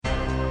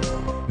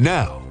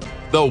Now,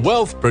 the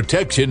Wealth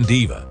Protection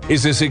Diva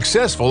is a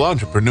successful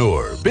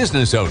entrepreneur,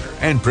 business owner,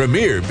 and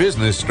premier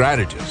business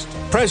strategist,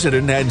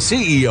 president and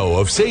CEO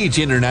of Sage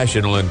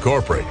International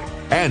Incorporated,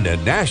 and a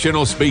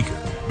national speaker,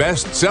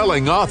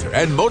 best-selling author,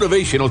 and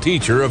motivational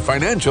teacher of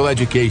financial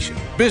education,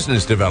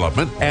 business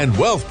development, and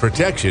wealth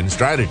protection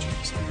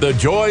strategies. The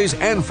joys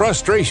and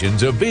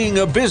frustrations of being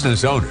a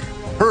business owner.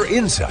 Her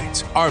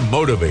insights are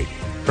motivating.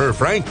 Her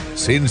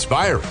frankness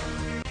inspiring.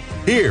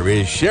 Here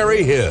is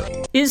Sherry Hill.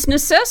 Is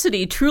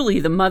necessity truly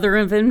the mother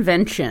of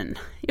invention?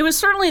 It was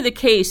certainly the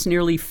case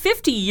nearly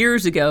 50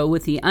 years ago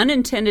with the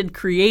unintended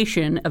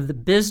creation of the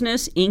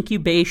business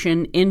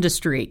incubation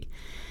industry.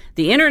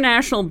 The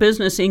international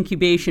business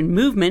incubation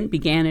movement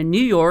began in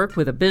New York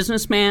with a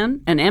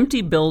businessman, an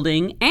empty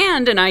building,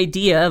 and an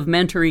idea of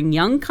mentoring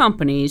young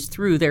companies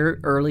through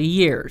their early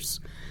years,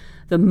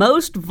 the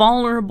most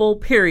vulnerable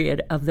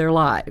period of their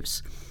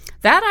lives.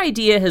 That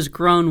idea has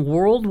grown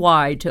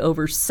worldwide to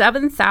over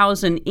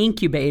 7,000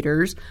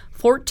 incubators,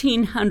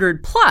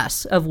 1,400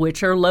 plus of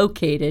which are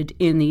located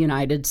in the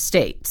United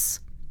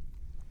States.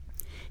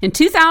 In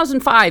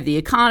 2005, the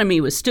economy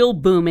was still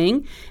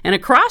booming, and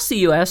across the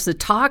U.S., the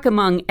talk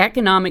among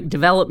economic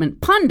development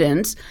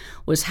pundits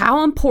was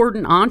how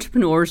important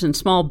entrepreneurs and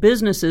small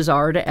businesses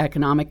are to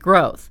economic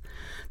growth.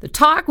 The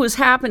talk was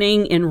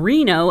happening in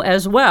Reno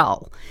as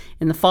well.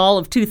 In the fall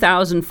of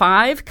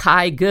 2005,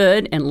 Kai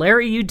Good and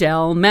Larry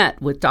Udell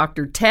met with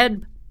Dr.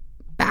 Ted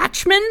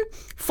Bachman,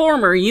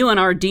 former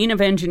UNR Dean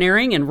of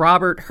Engineering, and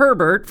Robert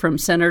Herbert from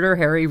Senator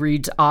Harry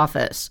Reid's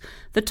office.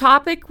 The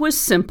topic was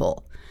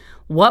simple.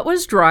 What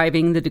was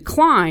driving the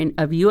decline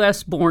of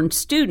U.S.-born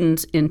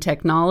students in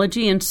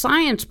technology and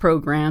science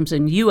programs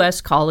in U.S.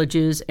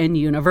 colleges and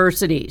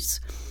universities?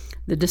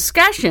 The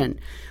discussion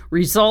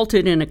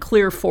resulted in a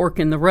clear fork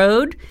in the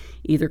road: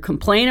 either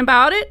complain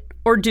about it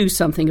or do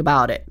something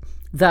about it.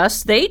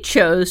 Thus, they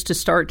chose to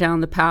start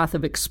down the path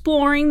of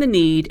exploring the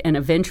need and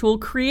eventual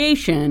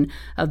creation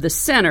of the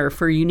Center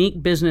for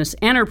Unique Business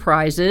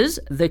Enterprises,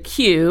 the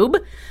CUBE,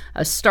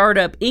 a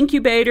startup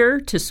incubator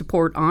to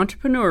support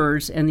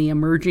entrepreneurs and the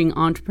emerging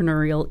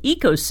entrepreneurial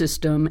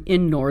ecosystem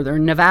in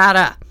Northern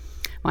Nevada.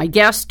 My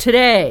guest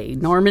today,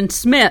 Norman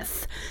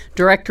Smith,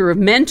 Director of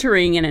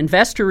Mentoring and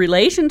Investor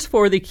Relations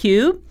for the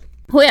CUBE,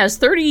 who has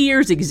 30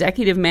 years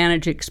executive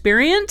managed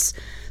experience,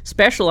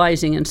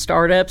 specializing in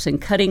startups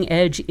and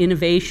cutting-edge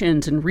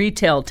innovations in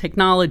retail,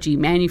 technology,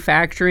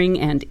 manufacturing,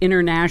 and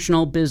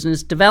international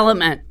business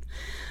development.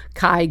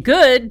 Kai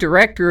Good,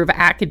 Director of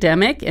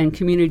Academic and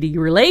Community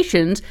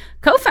Relations,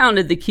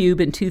 co-founded the CUBE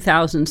in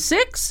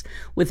 2006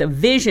 with a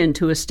vision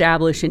to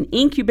establish an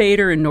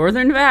incubator in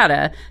Northern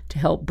Nevada to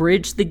help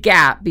bridge the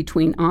gap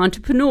between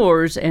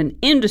entrepreneurs and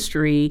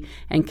industry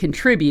and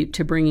contribute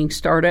to bringing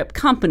startup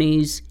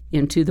companies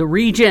into the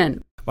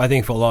region. I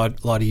think for a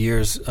lot of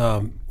years,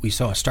 we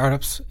saw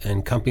startups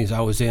and companies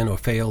I was in or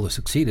failed or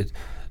succeeded,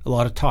 a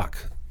lot of talk,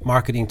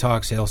 marketing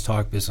talk, sales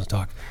talk, business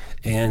talk.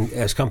 And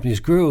as companies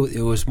grew,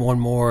 it was more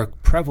and more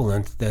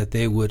prevalent that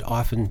they would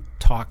often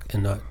talk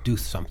and not do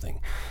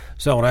something.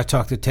 So when I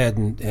talked to Ted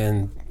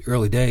in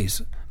early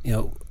days,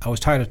 I was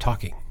tired of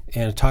talking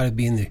and tired of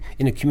being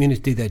in a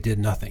community that did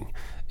nothing.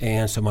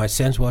 And so my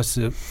sense was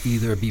to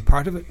either be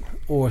part of it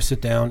or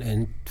sit down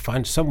and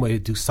find some way to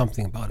do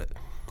something about it.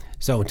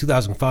 So in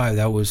 2005,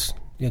 that was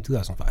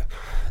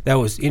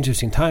an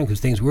interesting time because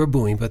things were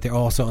booming, but they're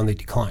also on the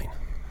decline.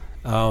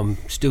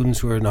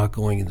 Students were not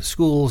going into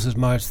schools as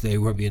much. They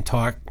weren't being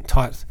taught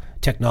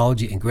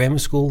technology in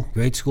grade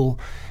school,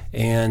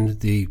 and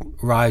the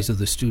rise of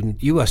the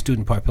U.S.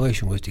 student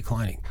population was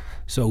declining.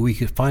 So we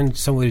could find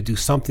some way to do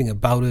something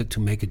about it to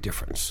make a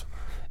difference.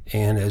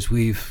 And as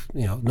we've,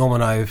 Norma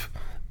and I have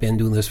been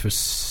doing this for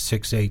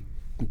 6-8,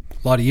 a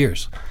lot of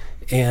years.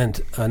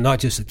 And not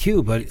just the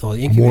CUBE, but the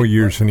incubator. More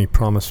years than he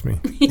promised me.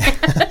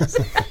 Yes,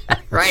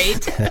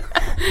 right.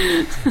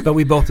 But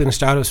we both been in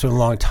startups for a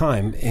long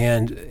time,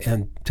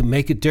 and to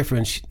make a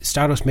difference,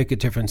 startups make a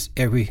difference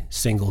every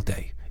single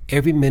day.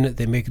 Every minute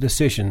they make a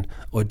decision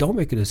or don't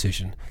make a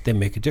decision, they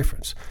make a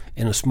difference.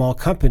 In a small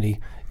company,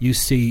 you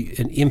see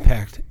an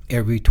impact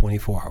every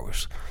 24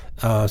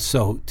 hours.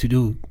 So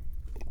to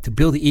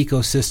build the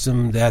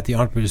ecosystem that the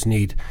entrepreneurs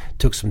need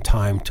took some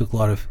time, took a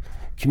lot of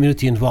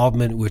community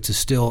involvement, which is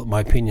still, in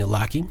my opinion,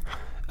 lacking.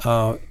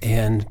 But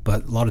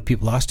a lot of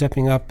people are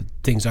stepping up.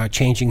 Things are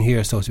changing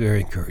here, so it's very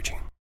encouraging.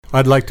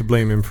 I'd like to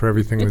blame him for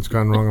everything that's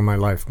gone wrong in my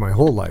life, my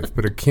whole life,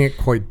 but I can't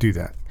quite do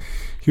that.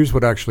 Here's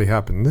what actually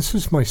happened. This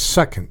is my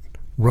second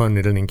run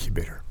at an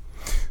incubator.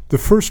 The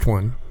first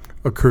one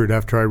occurred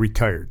after I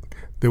retired.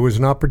 There was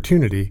an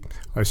opportunity.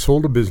 I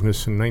sold a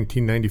business in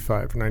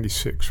 1995 or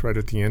 96, right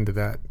at the end of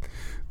that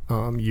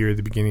year,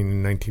 the beginning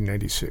in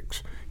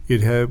 1996.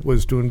 It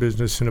was doing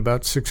business in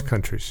about 6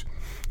 countries.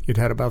 It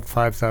had about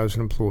 5,000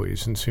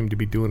 employees and seemed to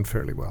be doing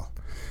fairly well.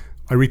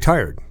 I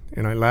retired,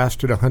 and I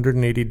lasted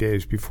 180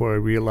 days before I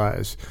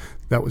realized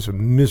that was a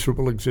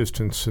miserable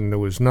existence and there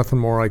was nothing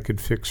more I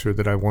could fix or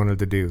that I wanted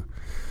to do.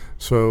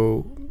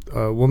 So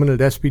a woman at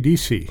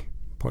SBDC,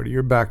 part of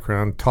your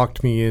background,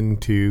 talked me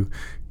into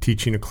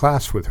teaching a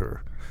class with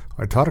her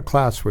I taught a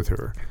class with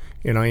her,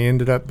 and I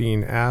ended up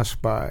being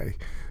asked by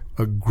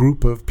a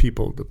group of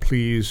people to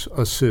please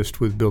assist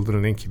with building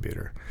an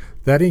incubator.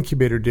 That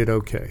incubator did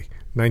okay.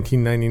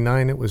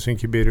 1999, it was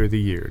Incubator of the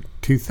Year.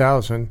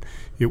 2000,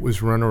 it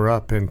was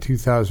runner-up. And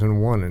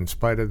 2001, in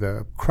spite of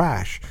the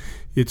crash,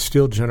 it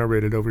still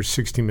generated over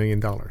 $60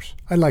 million.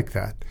 I like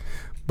that.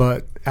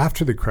 But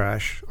after the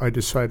crash, I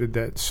decided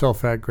that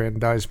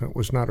self-aggrandizement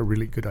was not a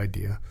really good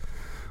idea.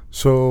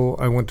 So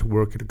I went to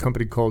work at a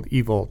company called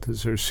eVault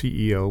as their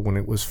CEO when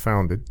it was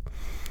founded.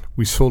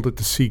 We sold it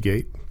to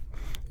Seagate.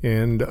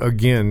 And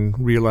again,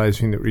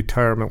 realizing that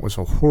retirement was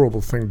a horrible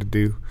thing to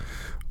do,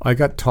 I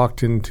got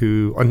talked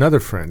into another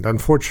friend,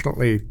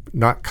 unfortunately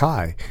not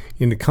Kai,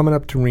 into coming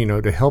up to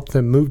Reno to help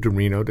them move to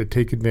Reno to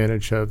take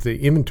advantage of the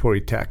inventory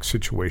tax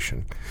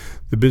situation.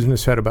 The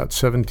business had about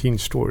 17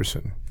 stores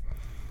in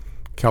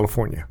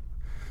California.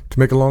 To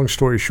make a long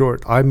story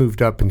short, I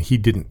moved up and he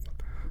didn't.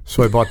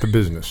 So I bought the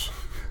business.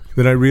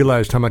 Then I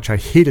realized how much I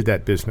hated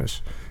that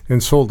business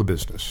and sold the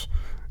business.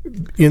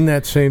 In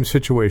that same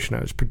situation,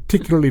 I was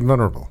particularly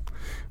vulnerable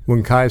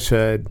when Kai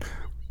said,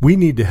 we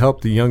need to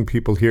help the young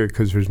people here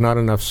because there's not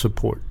enough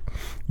support.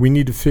 We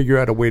need to figure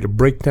out a way to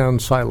break down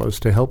silos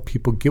to help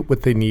people get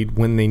what they need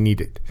when they need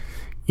it.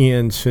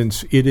 And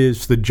since it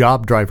is the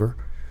job driver,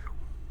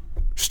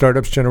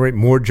 startups generate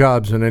more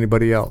jobs than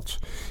anybody else.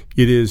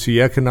 It is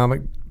the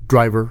economic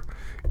driver.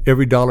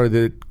 Every dollar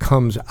that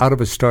comes out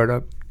of a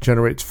startup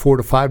generates $4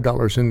 to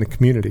 $5 in the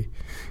community.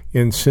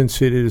 And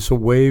since it is a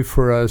way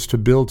for us to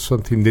build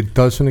something that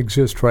doesn't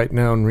exist right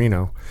now in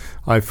Reno,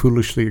 I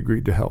foolishly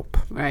agreed to help.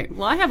 Right.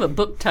 Well, I have a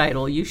book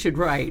title you should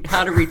write,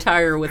 How to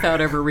Retire Without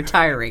Ever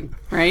Retiring,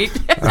 right?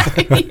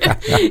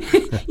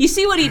 You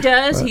see what he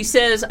does? He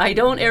says, I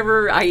don't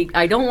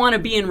want to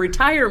be in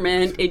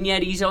retirement, and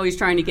yet he's always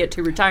trying to get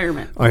to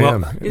retirement. I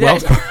am.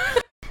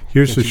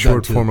 Here's the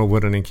short form of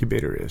what an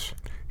incubator is.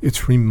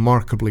 It's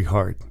remarkably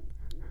hard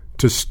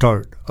to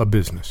start a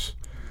business.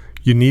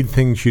 You need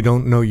things you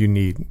don't know you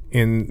need.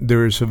 And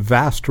there is a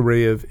vast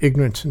array of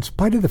ignorance in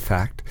spite of the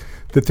fact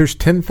that there's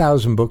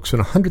 10,000 books and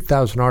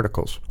 100,000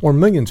 articles or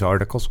millions of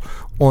articles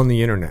on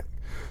the internet.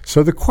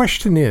 So the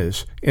question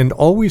is, and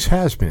always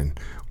has been,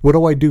 what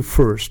do I do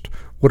first?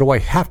 What do I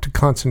have to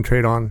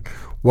concentrate on?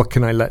 What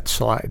can I let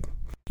slide?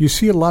 You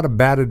see a lot of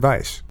bad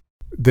advice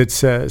that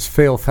says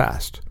fail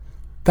fast.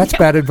 That's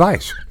bad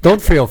advice.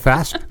 Don't fail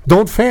fast.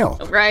 Don't fail.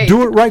 Right.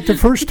 Do it right the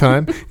first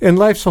time, and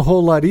life's a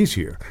whole lot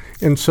easier.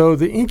 And so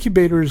the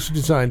incubator is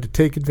designed to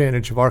take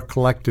advantage of our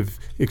collective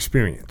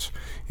experience.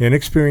 And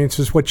experience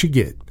is what you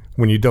get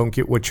when you don't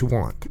get what you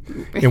want.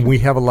 And we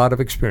have a lot of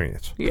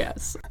experience.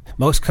 Yes.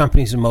 Most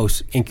companies and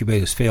most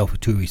incubators fail for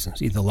two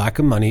reasons, either lack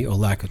of money or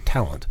lack of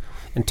talent.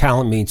 And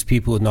talent means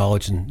people with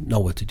knowledge and know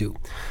what to do.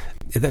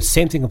 That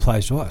same thing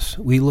applies to us.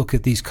 We look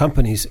at these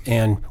companies,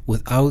 and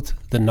without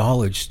the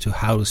knowledge to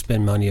how to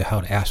spend money or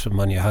how to ask for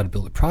money or how to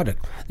build a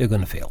product, they're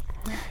going to fail.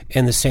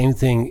 And the same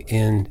thing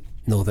in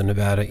Northern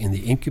Nevada in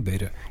the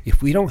incubator.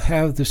 If we don't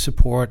have the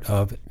support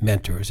of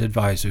mentors,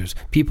 advisors,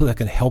 people that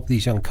can help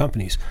these young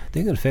companies,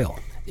 they're going to fail.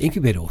 The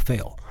incubator will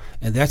fail.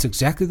 And that's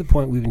exactly the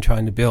point we've been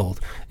trying to build,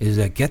 is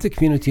that get the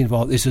community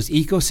involved. It's this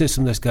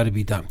ecosystem that's got to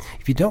be done.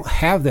 If you don't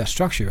have that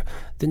structure,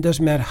 then it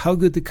doesn't matter how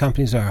good the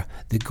companies are,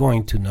 they're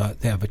going to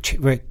not have a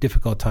very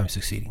difficult time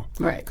succeeding.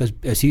 Right. Because,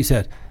 as he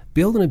said,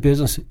 building a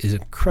business is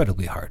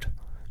incredibly hard.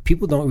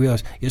 People don't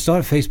realize it's not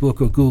a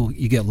Facebook or Google,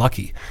 you get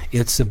lucky.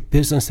 It's a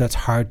business that's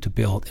hard to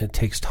build, and it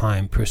takes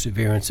time,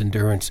 perseverance,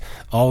 endurance,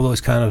 all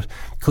those kind of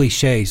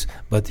cliches,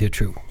 but they're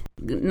true.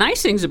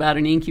 Nice things about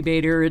an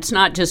incubator, it's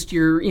not just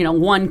your,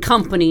 one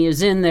company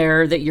is in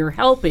there that you're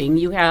helping.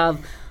 You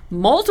have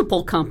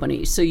multiple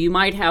companies. So you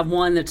might have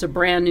one that's a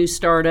brand new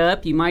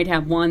startup. You might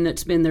have one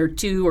that's been there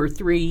 2 or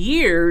 3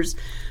 years.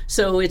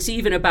 So it's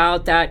even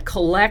about that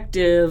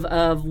collective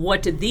of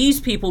what did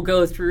these people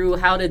go through?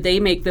 How did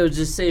they make those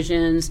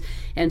decisions?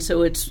 And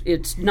so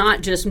it's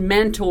not just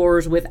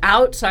mentors with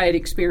outside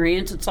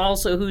experience. It's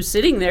also who's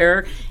sitting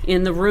there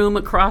in the room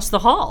across the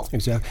hall.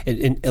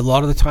 Exactly. And a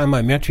lot of the time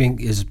my mentoring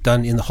is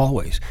done in the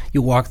hallways.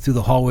 You walk through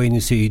the hallway and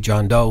you see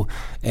John Doe,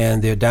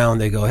 and they're down.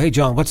 They go, hey,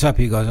 John, what's up?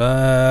 He goes,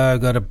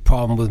 I've got a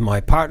problem with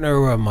my partner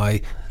or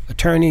my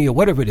attorney or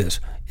whatever it is.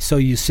 So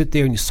you sit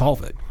there and you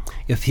solve it.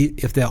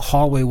 If that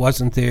hallway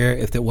wasn't there,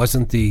 if there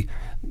wasn't the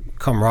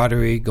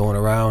camaraderie going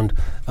around,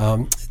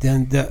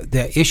 then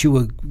the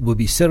issue would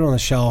be sit on the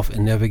shelf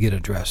and never get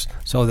addressed.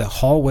 So that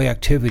hallway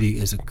activity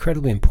is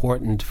incredibly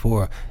important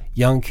for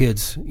young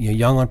kids,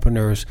 young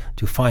entrepreneurs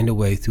to find a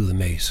way through the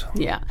maze.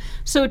 Yeah.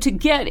 So to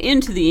get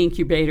into the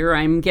incubator,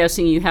 I'm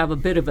guessing you have a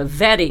bit of a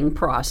vetting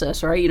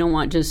process, right? You don't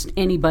want just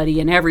anybody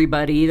and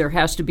everybody. There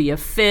has to be a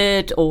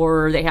fit,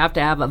 or they have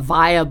to have a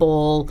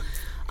viable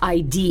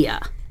idea.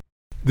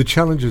 The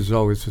challenge is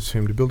always the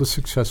same. To build a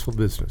successful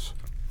business,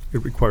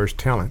 it requires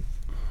talent.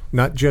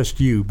 Not just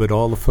you, but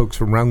all the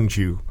folks around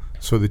you,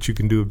 so that you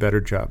can do a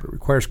better job. It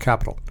requires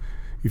capital.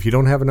 If you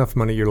don't have enough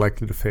money, you're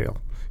likely to fail.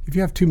 If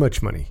you have too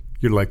much money,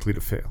 you're likely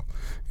to fail.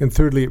 And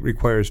thirdly, it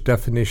requires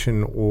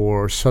definition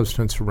or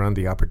substance around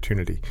the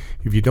opportunity.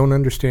 If you don't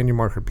understand your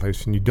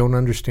marketplace and you don't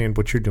understand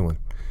what you're doing,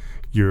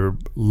 you're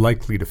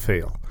likely to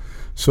fail.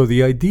 So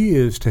the idea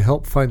is to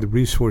help find the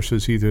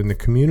resources either in the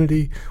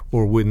community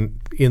or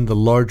in the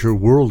larger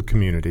world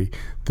community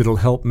that'll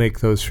help make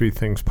those three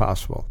things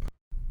possible.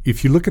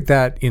 If you look at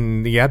that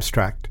in the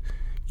abstract,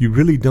 you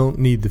really don't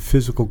need the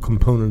physical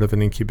component of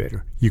an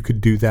incubator. You could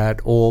do that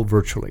all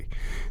virtually.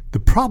 The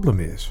problem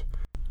is,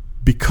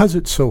 because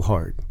it's so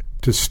hard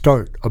to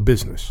start a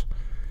business,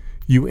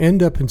 you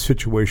end up in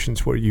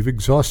situations where you've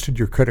exhausted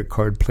your credit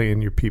card paying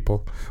your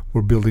people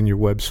or building your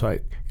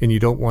website, and you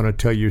don't want to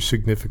tell your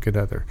significant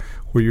other,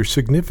 where your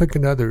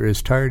significant other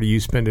is tired of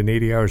you spending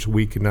 80 hours a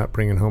week and not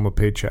bringing home a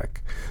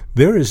paycheck.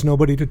 There is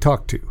nobody to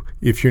talk to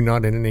if you're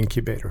not in an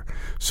incubator.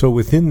 So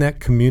within that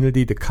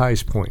community, to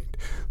Kai's point,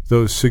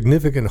 those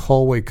significant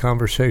hallway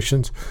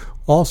conversations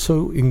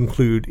also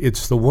include,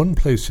 it's the one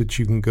place that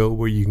you can go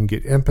where you can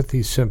get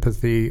empathy,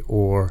 sympathy,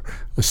 or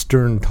a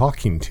stern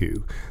talking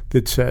to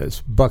that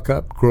says, buck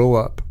up, grow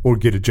up, or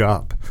get a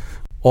job.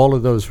 All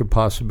of those are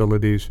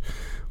possibilities.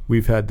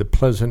 We've had the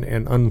pleasant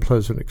and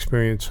unpleasant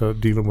experience of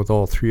dealing with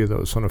all three of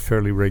those on a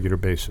fairly regular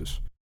basis.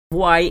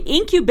 Why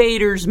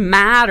incubators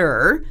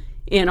matter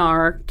in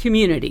our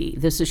community.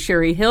 This is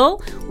Sherry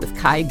Hill with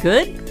Kai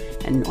Good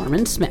and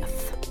Norman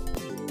Smith.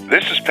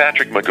 This is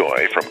Patrick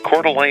McGoy from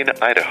Coeur d'Alene,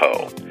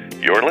 Idaho.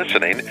 You're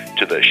listening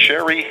to The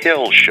Sherry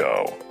Hill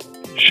Show.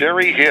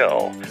 Sherry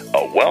Hill,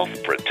 a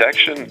wealth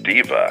protection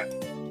diva.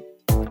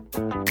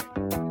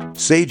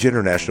 Sage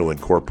International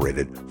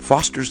Incorporated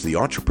fosters the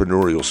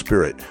entrepreneurial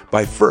spirit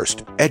by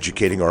first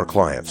educating our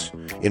clients.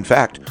 In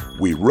fact,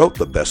 we wrote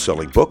the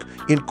best-selling book,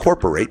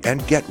 Incorporate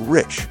and Get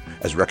Rich,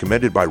 as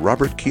recommended by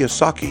Robert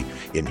Kiyosaki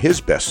in his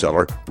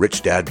bestseller,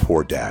 Rich Dad,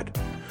 Poor Dad.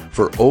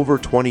 For over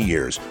 20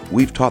 years,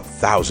 we've taught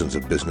thousands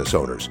of business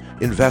owners,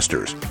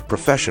 investors,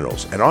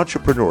 professionals, and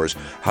entrepreneurs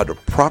how to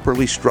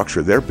properly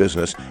structure their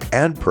business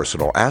and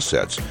personal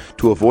assets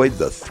to avoid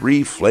the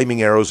three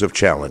flaming arrows of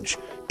challenge: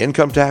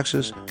 income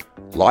taxes,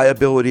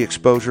 liability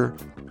exposure,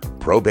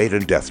 probate,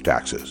 and death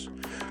taxes.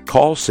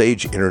 Call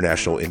Sage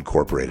International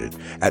Incorporated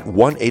at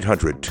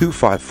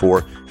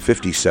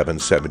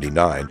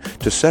 1-800-254-5779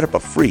 to set up a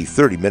free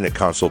 30-minute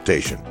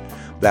consultation.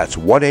 That's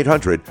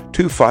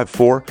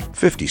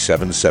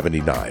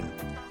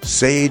 1-800-254-5779.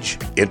 Sage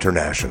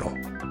International.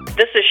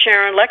 This is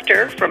Sharon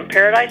Lecter from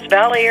Paradise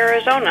Valley,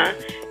 Arizona.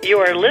 You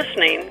are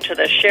listening to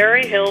The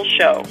Sherry Hill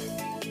Show.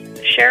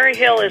 Sherry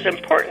Hill is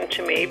important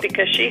to me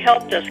because she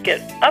helped us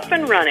get up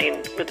and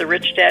running with the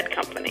Rich Dad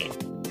Company.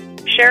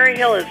 Sherry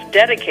Hill is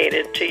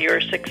dedicated to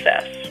your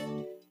success.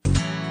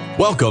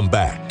 Welcome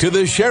back to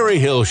The Sherry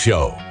Hill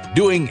Show,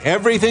 doing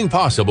everything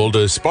possible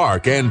to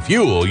spark and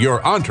fuel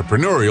your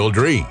entrepreneurial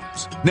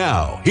dreams.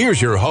 Now,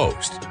 here's your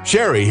host,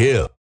 Sherry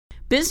Hill.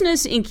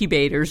 Business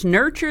incubators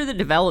nurture the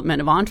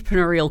development of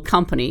entrepreneurial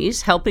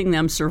companies, helping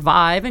them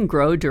survive and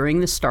grow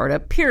during the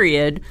startup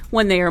period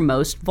when they are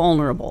most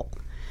vulnerable.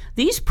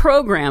 These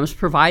programs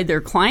provide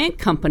their client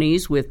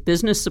companies with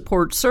business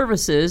support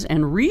services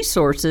and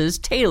resources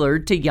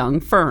tailored to young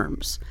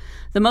firms.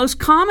 The most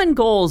common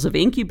goals of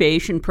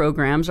incubation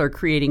programs are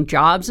creating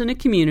jobs in a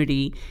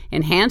community,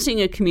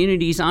 enhancing a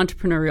community's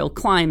entrepreneurial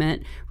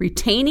climate,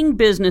 retaining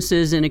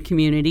businesses in a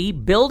community,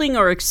 building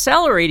or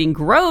accelerating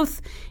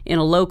growth in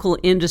a local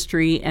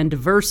industry, and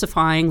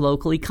diversifying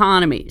local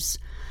economies.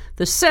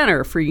 The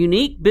Center for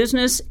Unique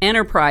Business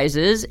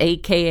Enterprises,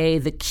 aka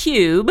the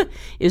Cube,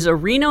 is a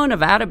Reno,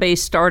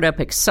 Nevada-based startup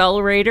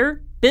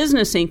accelerator,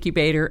 business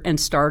incubator, and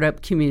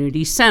startup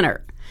community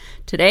center.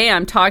 Today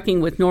I'm talking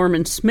with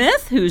Norman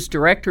Smith, who's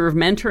Director of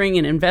Mentoring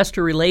and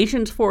Investor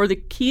Relations for the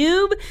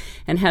Cube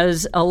and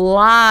has a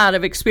lot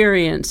of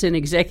experience in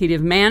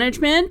executive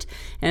management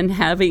and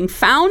having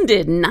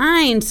founded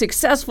 9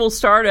 successful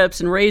startups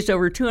and raised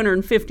over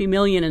 $250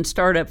 million in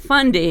startup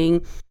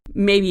funding.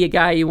 Maybe a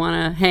guy you want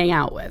to hang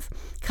out with.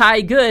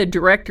 Kai Good,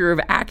 Director of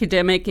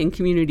Academic and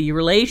Community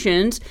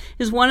Relations,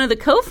 is one of the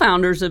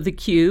co-founders of the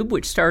Cube,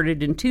 which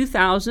started in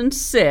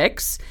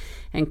 2006.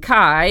 And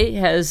Kai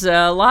has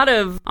a lot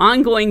of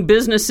ongoing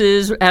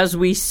businesses as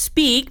we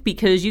speak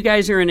because you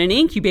guys are in an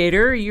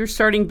incubator. You're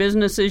starting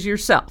businesses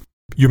yourself.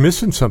 You're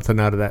missing something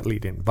out of that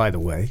lead-in, by the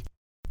way.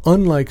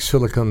 Unlike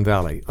Silicon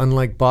Valley,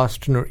 unlike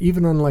Boston, or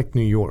even unlike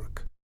New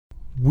York,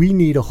 we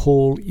need a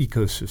whole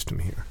ecosystem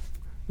here,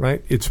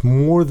 right? It's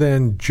more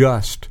than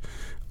just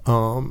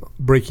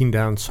breaking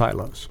down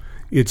silos.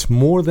 It's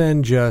more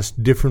than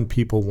just different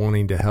people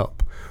wanting to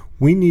help.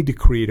 We need to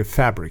create a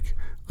fabric,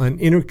 an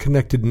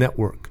interconnected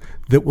network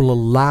that will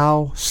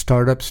allow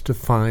startups to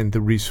find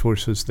the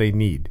resources they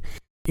need.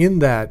 In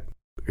that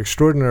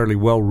extraordinarily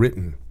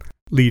well-written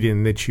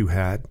lead-in that you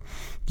had,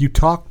 you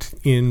talked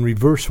in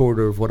reverse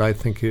order of what I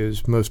think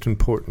is most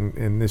important,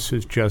 and this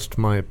is just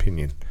my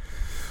opinion.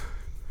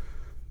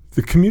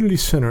 The community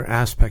center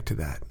aspect of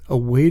that, a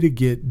way to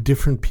get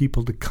different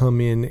people to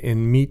come in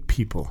and meet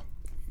people.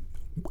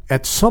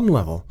 At some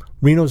level,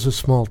 Reno's a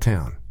small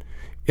town.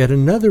 At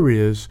another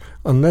is,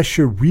 unless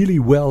you're really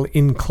well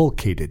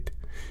inculcated,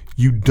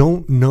 You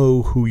don't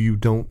know who you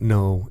don't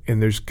know,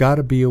 and there's got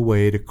to be a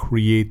way to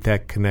create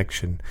that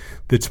connection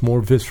that's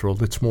more visceral,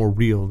 that's more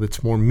real,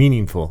 that's more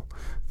meaningful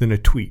than a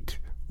tweet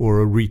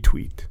or a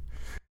retweet.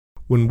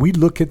 When we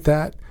look at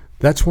that,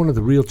 that's one of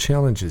the real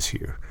challenges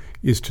here,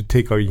 is to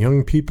take our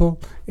young people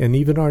and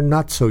even our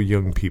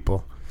not-so-young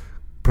people,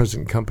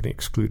 present company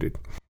excluded,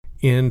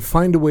 and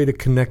find a way to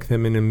connect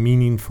them in a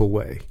meaningful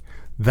way.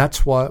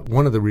 That's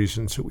one of the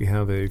reasons that we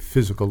have a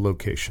physical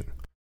location.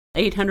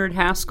 800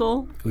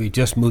 Haskell. We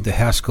just moved to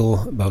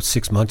Haskell about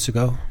 6 months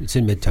ago. It's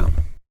in Midtown.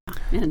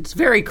 And it's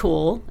very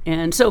cool.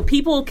 And so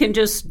people can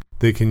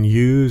They can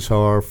use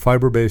our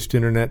fiber-based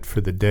internet for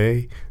the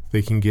day.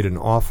 They can get an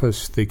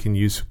office. They can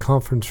use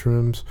conference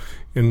rooms.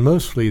 And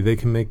mostly they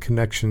can make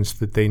connections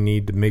that they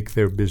need to make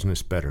their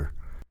business better.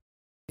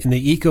 And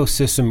the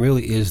ecosystem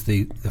really is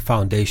the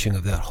foundation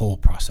of that whole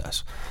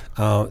process.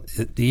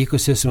 The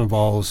ecosystem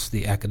involves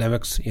the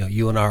academics,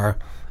 UNR,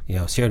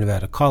 Sierra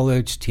Nevada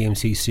College,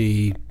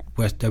 TMCC,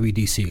 West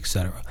WDC,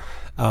 etc.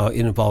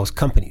 It involves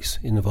companies.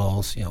 It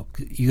involves,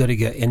 you got to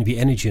get NV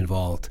Energy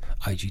involved,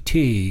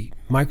 IGT,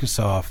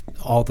 Microsoft,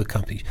 all the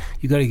companies.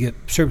 You got to get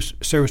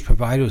service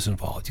providers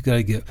involved. You got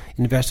to get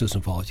investors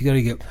involved. You got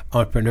to get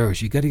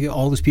entrepreneurs. You got to get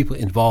all these people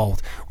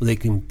involved where they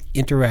can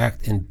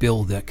interact and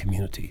build that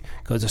community.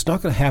 Because it's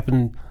not going to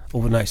happen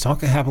overnight. It's not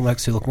going to happen like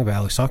Silicon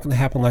Valley. It's not going to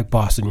happen like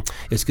Boston.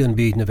 It's going to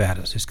be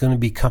Nevada's. It's going to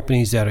be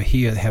companies that are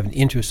here that have an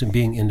interest in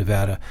being in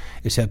Nevada.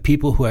 It's have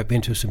people who have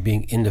interest in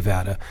being in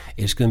Nevada.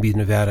 It's going to be the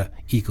Nevada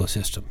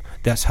ecosystem.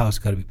 That's how it's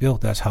got to be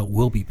built. That's how it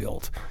will be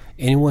built.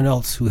 Anyone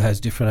else who has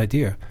a different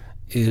idea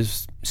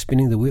is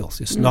spinning the wheels.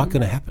 It's not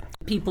going to happen.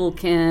 People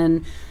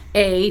can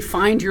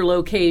find your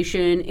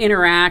location,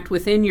 interact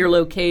within your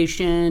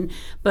location,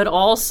 but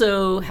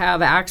also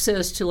have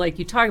access to, like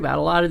you talk about,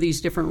 a lot of these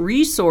different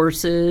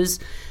resources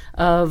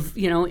of,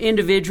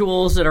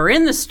 individuals that are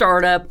in the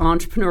startup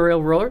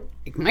entrepreneurial world,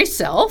 like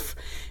myself,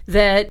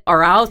 that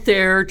are out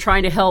there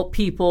trying to help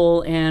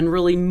people and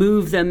really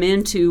move them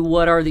into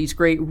what are these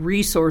great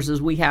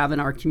resources we have in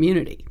our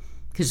community,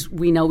 because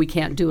we know we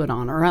can't do it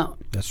on our own.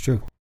 That's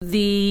true.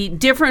 The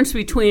difference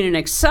between an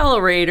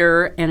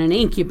accelerator and an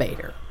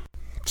incubator.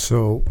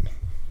 So,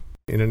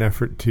 in an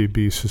effort to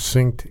be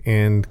succinct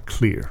and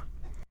clear,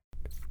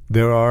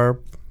 there are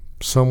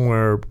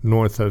somewhere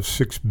north of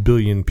 6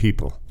 billion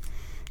people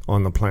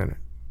on the planet.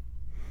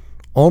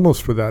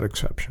 Almost without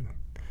exception,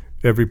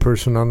 every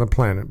person on the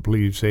planet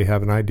believes they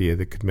have an idea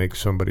that could make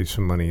somebody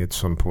some money at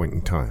some point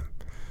in time.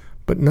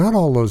 But not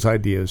all those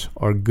ideas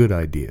are good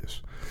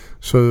ideas.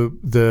 So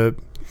the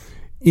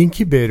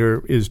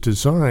incubator is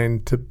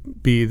designed to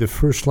be the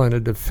first line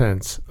of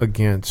defense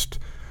against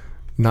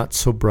not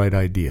so bright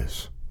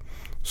ideas.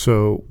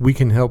 So we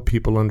can help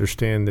people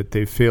understand that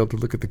they failed to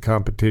look at the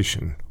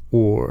competition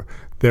or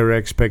their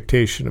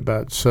expectation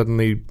about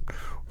suddenly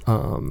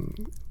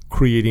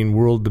creating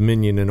world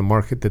dominion in a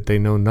market that they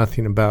know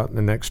nothing about in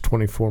the next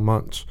 24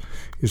 months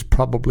is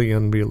probably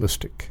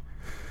unrealistic.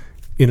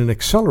 In an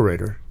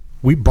accelerator,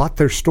 we bought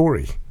their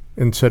story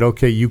and said,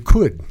 okay, you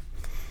could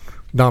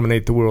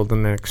dominate the world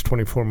in the next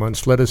 24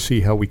 months. Let us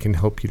see how we can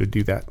help you to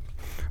do that.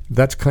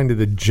 That's kind of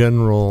the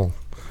general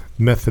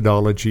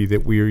methodology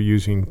that we are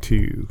using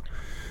to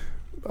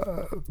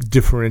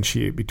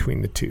differentiate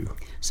between the two.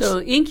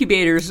 So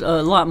incubators,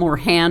 a lot more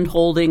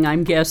hand-holding,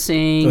 I'm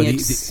guessing.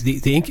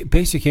 The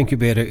basic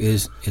incubator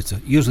it's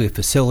usually a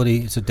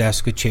facility. It's a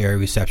desk, a chair, a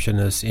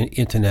receptionist,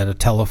 internet, a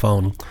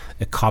telephone,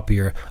 a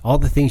copier, all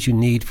the things you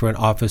need for an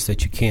office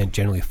that you can't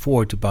generally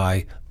afford to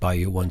buy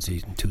your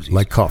onesies and twosies.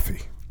 Like coffee.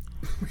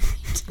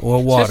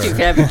 Or water. Especially if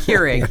you have a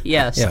Keurig,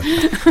 yes.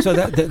 Yeah. So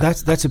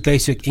that's a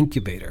basic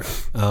incubator.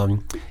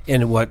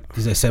 And what,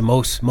 as I said,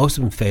 most of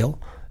them fail.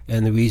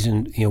 And the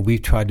reason,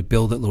 we've tried to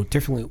build it a little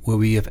differently, where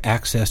we have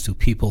access to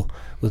people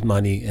with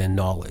money and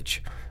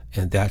knowledge.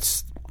 And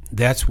that's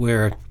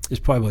where it's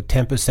probably about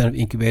 10% of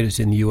incubators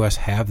in the U.S.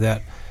 have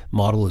that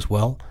model as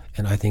well.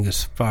 And I think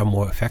it's far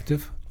more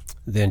effective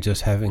than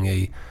just having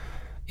a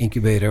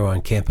incubator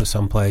on campus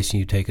someplace and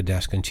you take a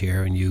desk and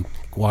chair and you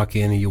walk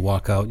in and you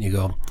walk out and you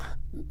go,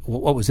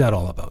 what was that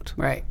all about?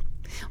 Right.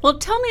 Well,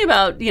 tell me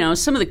about,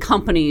 some of the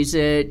companies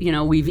that,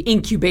 we've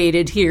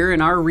incubated here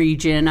in our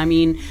region. I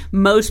mean,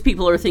 most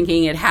people are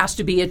thinking it has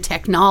to be a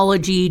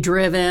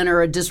technology-driven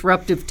or a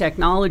disruptive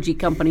technology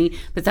company,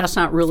 but that's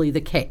not really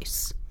the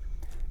case.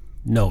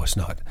 No, it's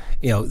not.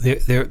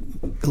 A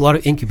lot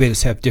of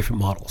incubators have different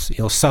models.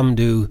 Some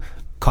do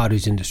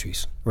cottage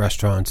industries,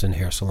 restaurants and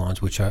hair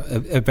salons, which are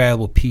a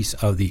valuable piece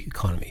of the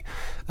economy.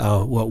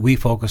 What we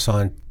focus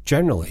on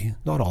generally,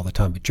 not all the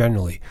time, but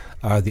generally,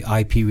 are the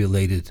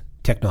IP-related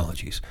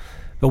technologies.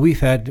 But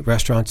we've had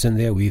restaurants in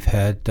there. We've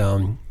had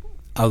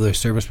other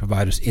service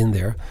providers in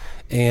there.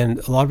 And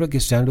a lot of it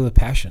gets down to the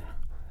passion.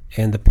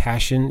 And the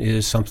passion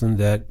is something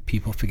that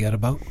people forget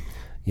about.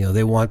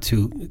 They want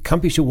to,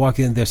 companies should walk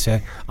in there and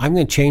say, I'm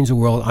going to change the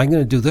world. I'm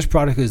going to do this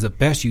product is the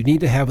best you need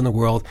to have in the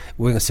world.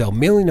 We're going to sell a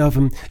million of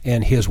them,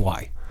 and here's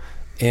why.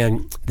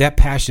 And that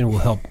passion will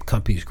help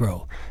companies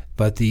grow.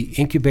 But the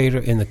incubator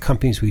and the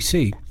companies we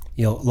see,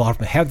 a lot of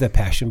them have that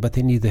passion, but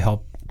they need the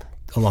help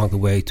along the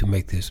way to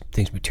make these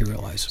things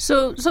materialize.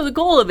 So the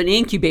goal of an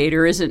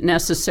incubator isn't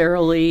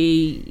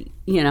necessarily,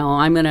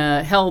 I'm going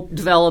to help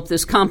develop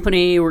this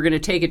company. We're going to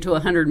take it to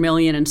 $100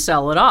 million and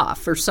sell it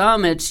off. For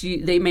some,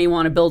 they may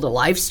want to build a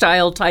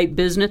lifestyle type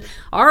business.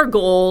 Our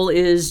goal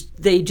is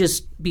they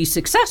just be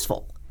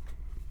successful.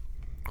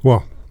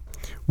 Well,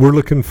 we're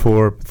looking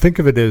for, think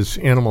of it as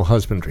animal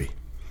husbandry.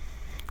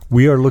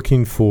 We are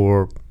looking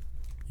for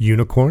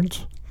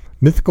unicorns,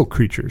 mythical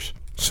creatures,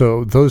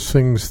 so those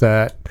things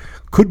that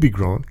could be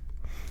grown,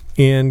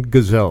 and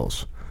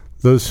gazelles,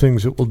 those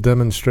things that will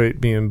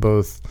demonstrate being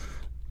both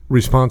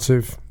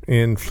responsive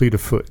and fleet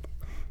of foot.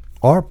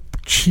 Our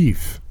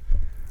chief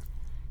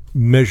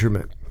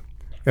measurement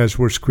as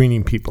we're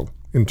screening people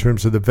in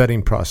terms of the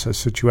vetting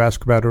process that you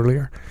asked about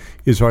earlier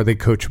is, are they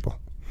coachable?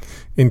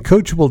 And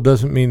coachable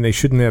doesn't mean they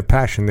shouldn't have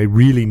passion. They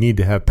really need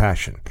to have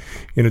passion.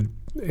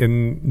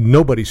 And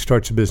nobody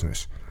starts a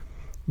business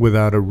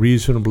without a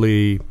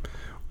reasonably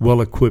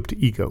well-equipped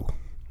ego,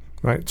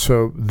 right?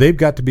 So they've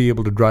got to be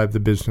able to drive the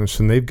business,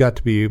 and they've got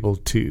to be able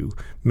to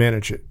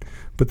manage it.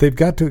 But they've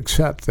got to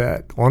accept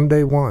that on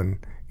day one,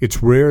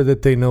 it's rare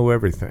that they know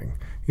everything.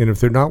 And if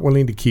they're not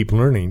willing to keep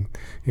learning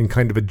and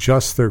kind of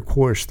adjust their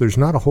course, there's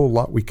not a whole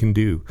lot we can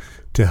do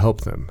to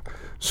help them.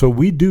 So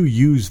we do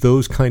use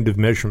those kind of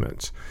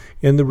measurements.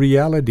 And the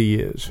reality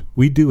is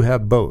we do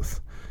have both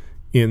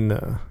in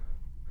the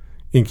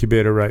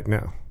incubator right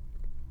now.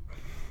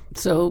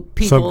 So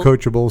people, some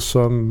coachable,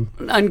 some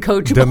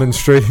uncoachable,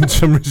 demonstrating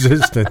some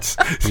resistance.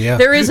 Yeah,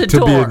 there is a to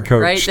door, being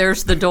coached. right?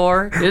 There's the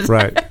door,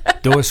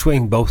 right? Doors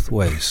swing both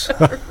ways,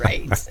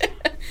 right?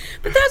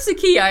 But that's the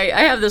key.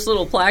 I have this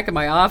little plaque in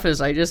my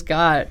office I just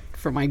got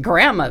from my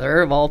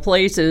grandmother, of all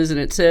places, and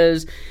it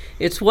says,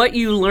 "It's what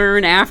you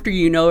learn after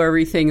you know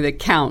everything that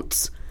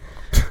counts."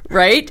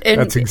 Right? And,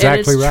 that's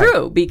exactly and it's right.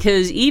 true,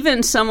 because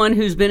even someone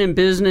who's been in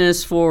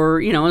business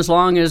for, as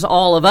long as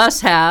all of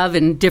us have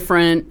in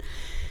different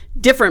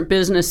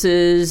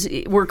businesses,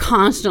 we're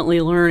constantly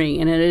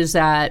learning. And it is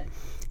that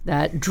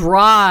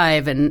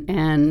drive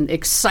and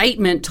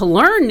excitement to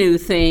learn new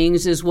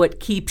things is what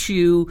keeps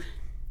you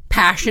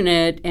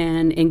passionate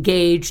and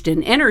engaged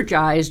and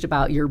energized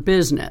about your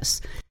business.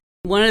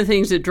 One of the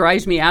things that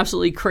drives me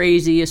absolutely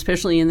crazy,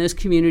 especially in this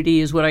community,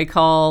 is what I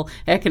call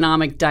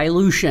economic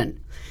dilution.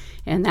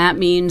 And that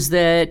means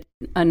that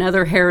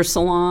another hair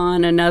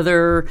salon,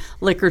 another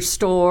liquor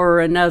store,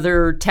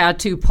 another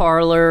tattoo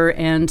parlor.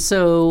 And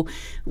so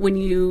when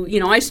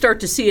I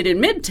start to see it in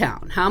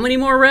Midtown, how many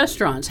more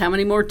restaurants, how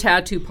many more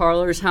tattoo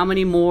parlors, how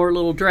many more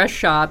little dress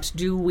shops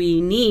do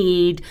we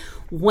need?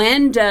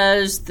 When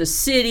does the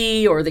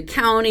city or the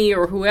county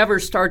or whoever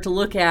start to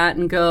look at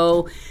and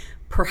go,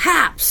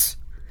 perhaps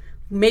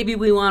maybe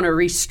we want to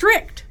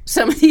restrict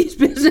some of these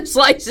business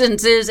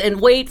licenses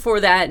and wait for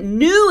that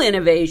new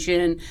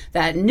innovation,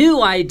 that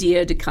new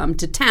idea to come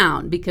to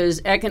town?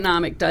 Because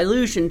economic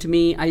dilution, to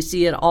me, I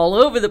see it all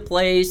over the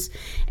place,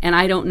 and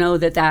I don't know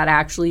that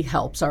actually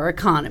helps our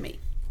economy.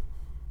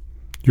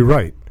 You're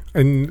right.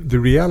 And the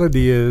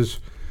reality is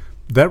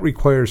that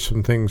requires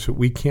some things that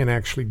we can't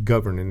actually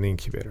govern in the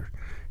incubator.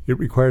 It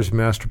requires a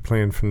master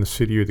plan from the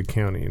city or the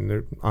county,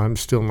 and I'm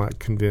still not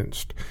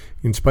convinced,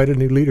 in spite of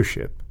new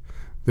leadership,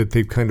 that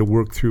they've kind of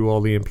worked through all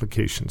the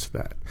implications of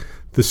that.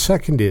 The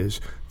second is,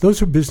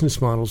 those are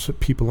business models that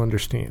people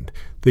understand.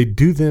 They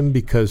do them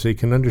because they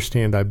can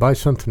understand, I buy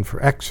something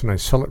for X and I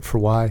sell it for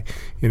Y,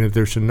 and if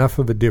there's enough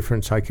of a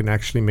difference, I can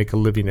actually make a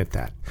living at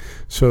that.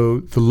 So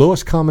the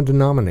lowest common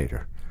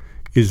denominator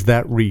is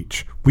that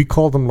reach. We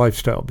call them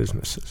lifestyle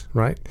businesses,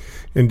 right?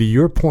 And to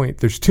your point,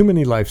 there's too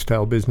many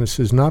lifestyle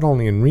businesses, not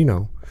only in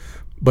Reno,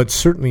 but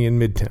certainly in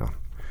Midtown.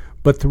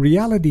 But the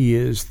reality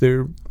is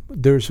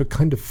there's a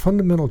kind of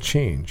fundamental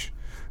change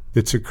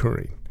that's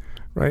occurring,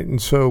 right?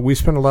 And so we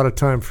spend a lot of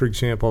time, for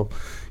example,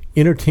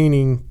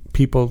 entertaining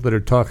people that are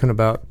talking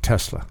about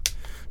Tesla.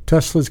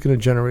 Tesla's going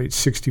to generate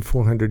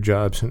 6,400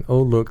 jobs, and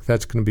oh, look,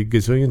 that's going to be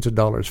gazillions of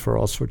dollars for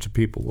all sorts of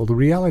people. Well, the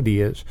reality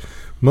is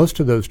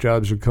most of those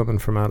jobs are coming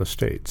from out of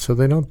state, so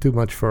they don't do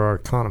much for our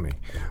economy.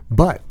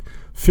 But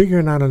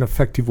figuring out an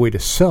effective way to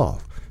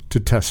sell to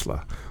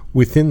Tesla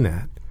within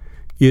that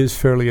is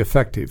fairly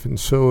effective. And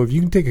so if you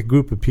can take a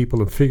group of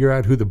people and figure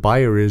out who the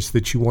buyer is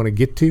that you want to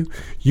get to,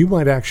 you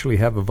might actually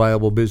have a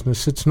viable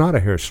business that's not a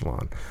hair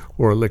salon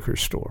or a liquor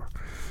store.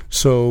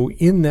 So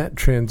in that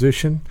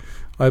transition,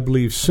 I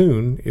believe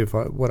soon, if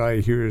what I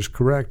hear is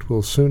correct,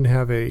 we'll soon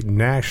have a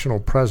national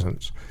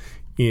presence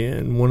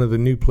in one of the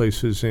new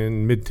places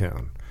in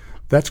Midtown.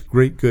 That's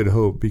great good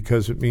hope,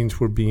 because it means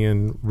we're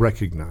being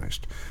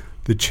recognized.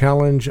 The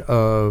challenge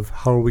of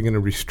how are we going to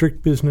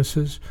restrict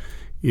businesses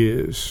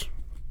is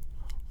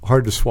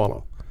hard to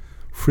swallow.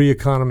 Free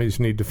economies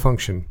need to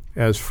function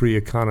as free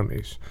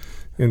economies.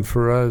 And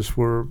for us,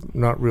 we're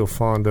not real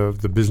fond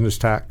of the business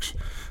tax,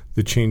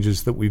 the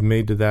changes that we've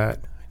made to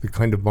that, the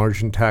kind of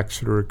margin tax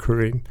that are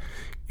occurring.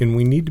 And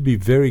we need to be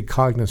very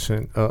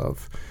cognizant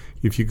of,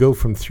 if you go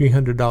from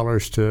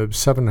 $300 to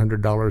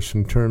 $700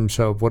 in terms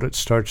of what it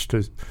starts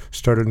to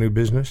start a new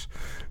business,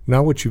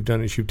 now what you've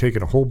done is you've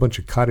taken a whole bunch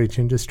of cottage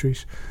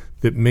industries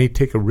that may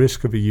take a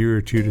risk of a year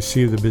or two to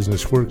see if the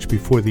business works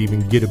before they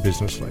even get a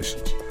business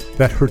license.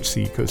 That hurts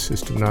the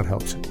ecosystem, not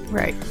helps it.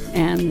 Right.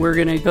 And we're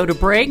going to go to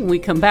break. When we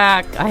come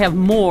back, I have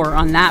more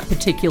on that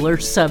particular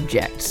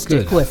subject.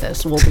 Stick with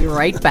us. We'll be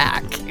right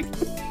back.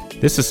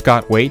 This is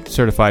Scott Waite,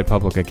 Certified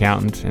Public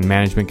Accountant and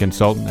Management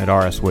Consultant at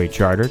RS Waite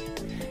Chartered.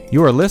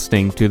 You are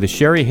listening to the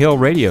Sherry Hill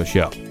Radio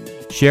Show.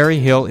 Sherry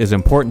Hill is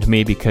important to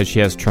me because she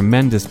has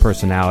tremendous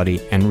personality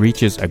and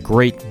reaches a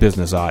great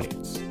business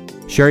audience.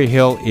 Sherry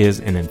Hill is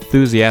an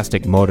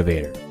enthusiastic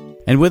motivator.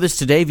 And with us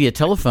today via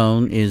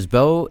telephone is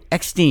Bo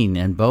Eckstein,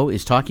 and Bo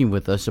is talking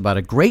with us about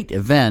a great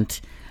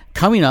event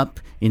coming up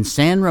in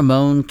San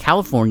Ramon,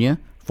 California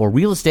for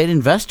real estate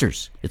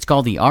investors. It's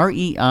called the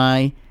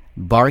REI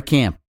Bar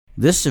Camp.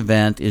 This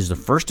event is the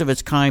first of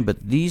its kind, but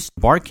these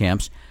bar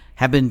camps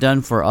have been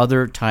done for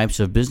other types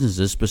of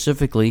businesses,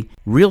 specifically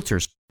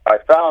realtors. I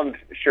found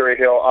Sherry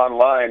Hill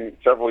online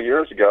several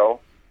years ago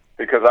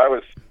because I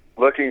was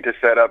looking to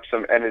set up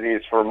some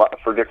entities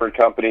for different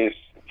companies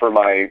for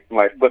my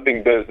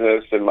flipping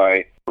business and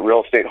my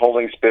real estate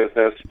holdings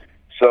business.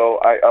 So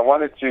I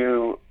wanted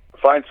to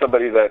find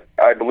somebody that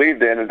I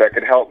believed in and that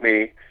could help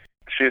me.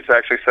 She's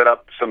actually set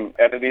up some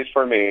entities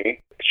for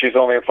me. She's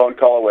only a phone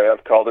call away.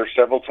 I've called her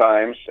several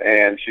times,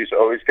 and she's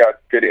always got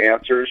good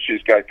answers.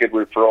 She's got good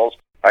referrals.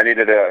 I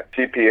needed a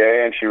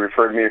CPA, and she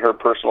referred me her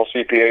personal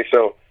CPA.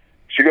 So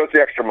she goes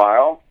the extra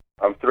mile.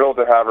 I'm thrilled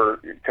to have her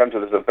come to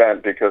this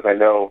event because I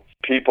know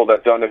people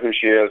that don't know who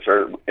she is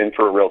are in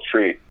for a real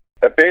treat.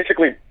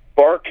 Basically,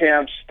 bar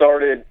camps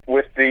started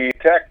with the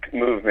tech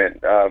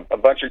movement. A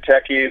bunch of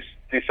techies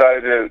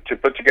decided to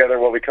put together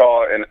what we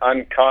call an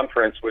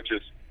unconference, which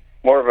is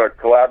more of a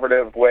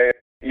collaborative way.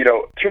 You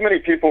know, too many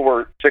people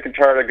were sick and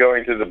tired of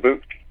going to the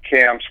boot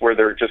camps where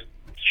they're just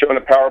showing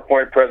a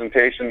PowerPoint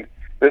presentation.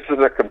 This is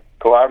a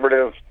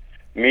collaborative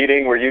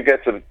meeting where you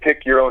get to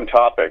pick your own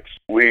topics.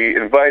 We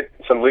invite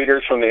some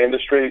leaders from the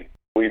industry.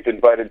 We've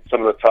invited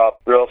some of the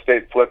top real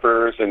estate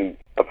flippers and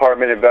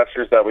apartment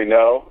investors that we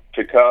know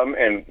to come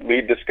and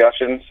lead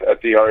discussions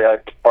at the REI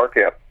Bar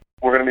Camp.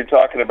 We're going to be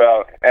talking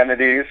about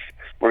entities.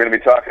 We're going to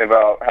be talking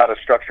about how to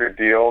structure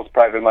deals,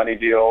 private money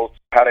deals,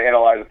 how to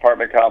analyze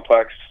apartment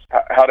complex,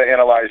 how to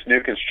analyze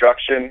new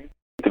construction,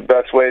 the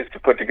best ways to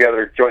put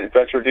together joint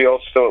venture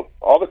deals. So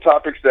all the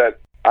topics that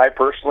I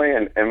personally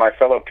and my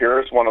fellow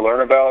peers want to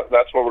learn about,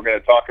 that's what we're going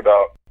to talk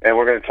about. And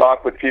we're going to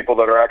talk with people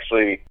that are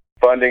actually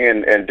funding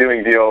and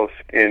doing deals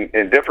in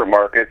different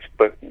markets,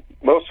 but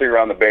mostly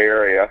around the Bay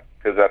Area,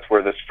 because that's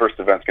where this first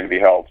event's going to be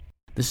held.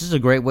 This is a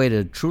great way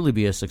to truly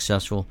be a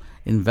successful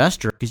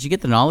investor because you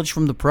get the knowledge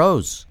from the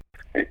pros.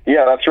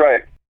 Yeah, that's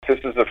right. This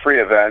is a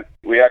free event.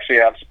 We actually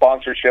have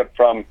sponsorship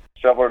from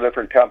several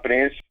different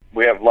companies.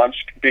 We have lunch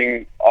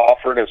being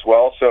offered as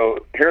well.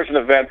 So here's an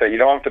event that you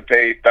don't have to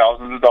pay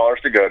thousands of dollars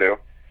to go to.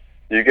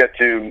 You get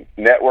to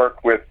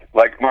network with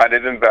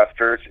like-minded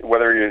investors,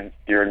 whether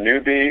you're a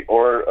newbie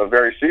or a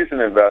very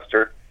seasoned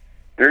investor.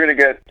 You're going to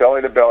get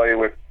belly-to-belly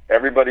with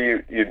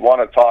everybody you'd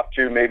want to talk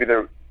to. Maybe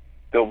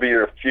they'll be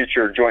your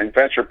future joint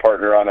venture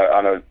partner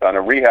on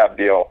a rehab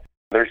deal.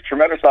 There's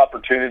tremendous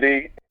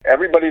opportunity.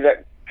 Everybody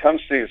that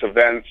comes to these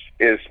events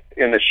is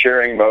in the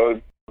sharing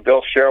mode.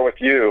 They'll share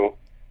with you.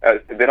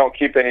 They don't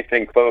keep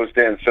anything closed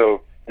in.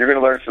 So you're going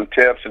to learn some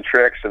tips and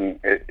tricks, and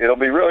it'll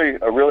be really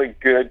a really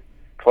good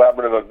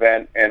collaborative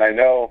event, and I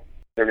know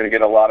they're going to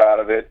get a lot out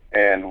of it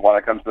and want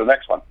to come to the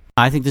next one.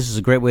 I think this is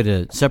a great way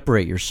to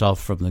separate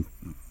yourself from the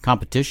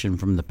competition,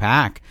 from the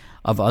pack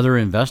of other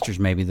investors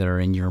maybe that are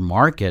in your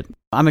market.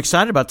 I'm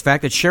excited about the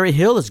fact that Sherry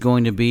Hill is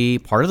going to be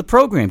part of the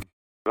program.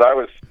 I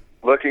was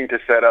looking to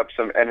set up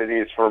some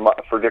entities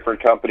for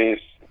different companies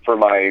for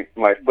my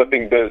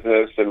flipping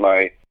business and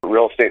my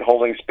real estate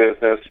holdings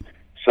business.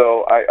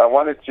 So I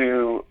wanted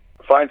to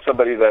find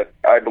somebody that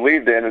I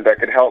believed in and that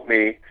could help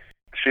me.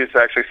 She's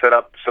actually set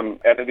up some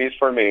entities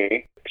for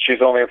me.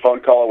 She's only a phone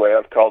call away.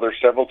 I've called her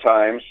several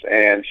times,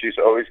 and she's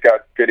always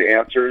got good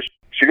answers.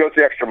 She goes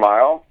the extra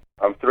mile.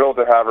 I'm thrilled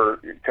to have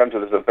her come to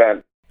this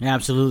event.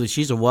 Absolutely.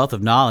 She's a wealth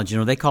of knowledge. You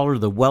know, they call her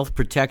the wealth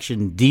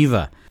protection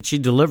diva. She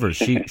delivers.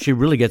 She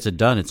really gets it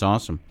done. It's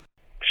awesome.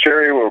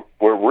 Sherry,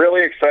 we're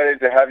really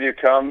excited to have you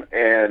come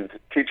and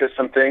teach us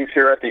some things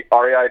here at the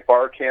REI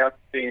Bar Camp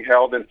being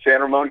held in San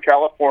Ramon,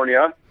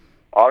 California,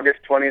 August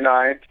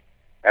 29th.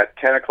 At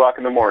 10 o'clock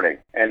in the morning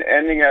and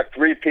ending at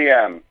 3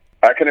 p.m.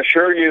 I can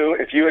assure you,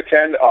 if you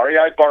attend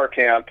REI Bar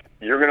Camp,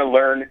 you're going to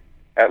learn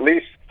at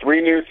least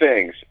 3 new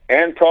things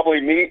and probably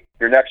meet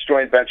your next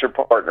joint venture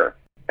partner.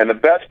 And the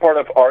best part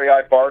of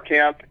REI Bar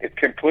Camp, it's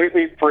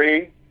completely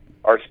free.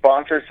 Our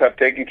sponsors have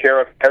taken care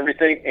of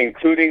everything,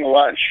 including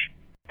lunch.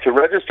 To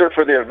register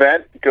for the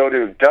event, go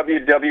to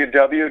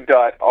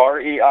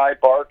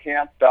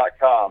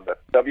www.reibarcamp.com. That's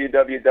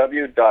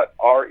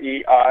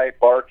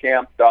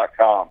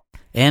www.reibarcamp.com.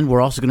 And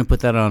we're also going to put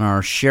that on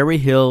our Sherry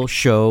Hill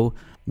Show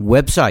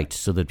website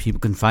so that people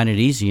can find it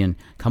easy and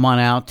come on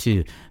out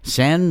to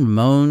San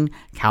Ramon,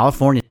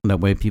 California. That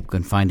way people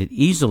can find it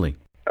easily.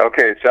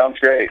 Okay, sounds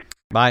great.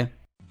 Bye.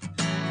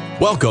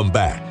 Welcome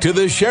back to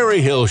the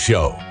Sherry Hill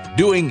Show,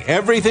 doing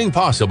everything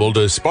possible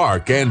to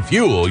spark and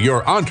fuel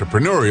your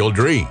entrepreneurial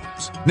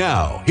dreams.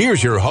 Now,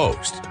 here's your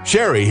host,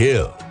 Sherry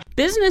Hill.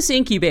 Business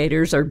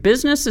incubators are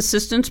business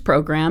assistance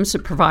programs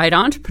that provide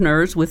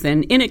entrepreneurs with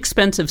an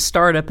inexpensive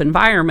startup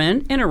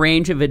environment and a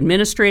range of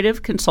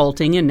administrative,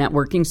 consulting, and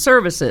networking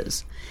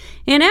services.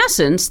 In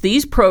essence,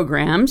 these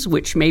programs,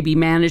 which may be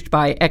managed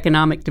by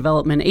economic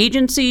development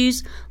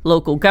agencies,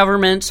 local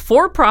governments,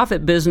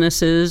 for-profit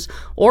businesses,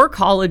 or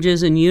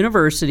colleges and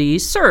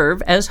universities,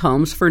 serve as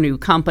homes for new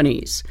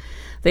companies.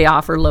 They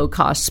offer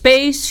low-cost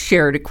space,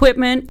 shared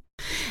equipment.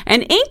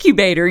 An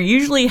incubator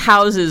usually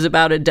houses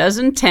about a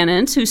dozen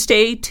tenants who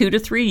stay 2 to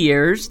 3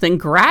 years, then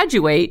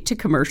graduate to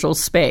commercial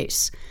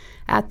space.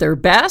 At their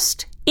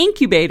best,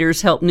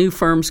 incubators help new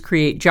firms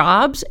create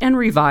jobs and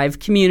revive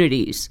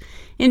communities.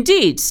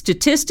 Indeed,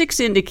 statistics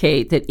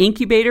indicate that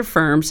incubator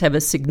firms have a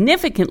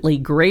significantly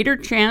greater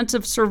chance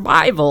of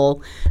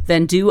survival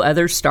than do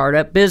other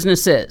startup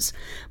businesses.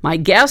 My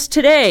guest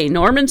today,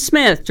 Norman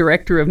Smith,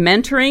 Director of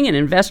Mentoring and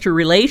Investor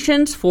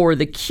Relations for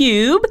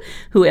theCUBE,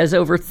 who has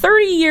over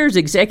 30 years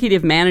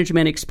executive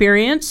management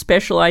experience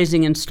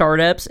specializing in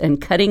startups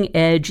and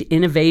cutting-edge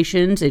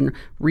innovations in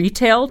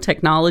retail,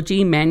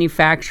 technology,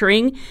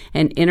 manufacturing,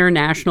 and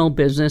international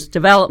business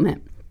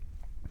development.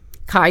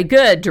 Kai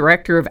Good,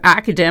 Director of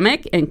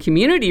Academic and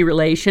Community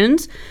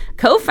Relations,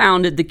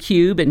 co-founded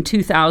theCUBE in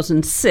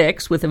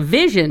 2006 with a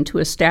vision to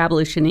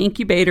establish an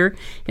incubator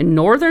in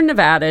Northern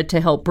Nevada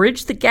to help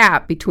bridge the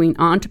gap between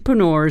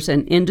entrepreneurs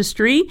and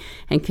industry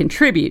and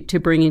contribute to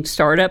bringing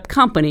startup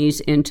companies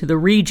into the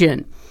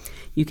region.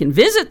 You can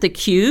visit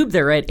theCUBE.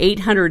 They're at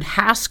 800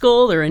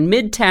 Haskell. They're in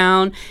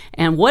Midtown.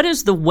 And what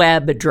is the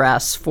web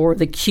address for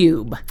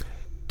theCUBE?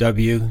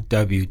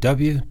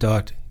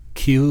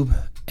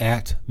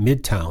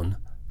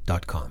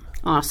 www.cube@midtown.com.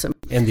 Awesome.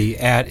 And the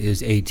 @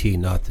 is AT,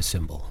 not the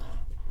symbol.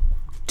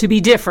 To be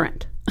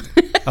different.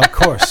 Of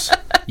course.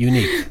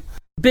 Unique.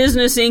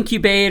 Business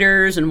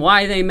incubators and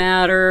why they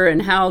matter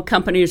and how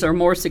companies are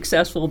more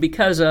successful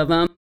because of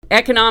them.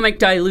 Economic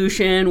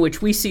dilution,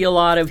 which we see a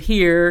lot of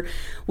here.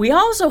 We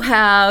also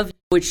have,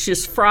 which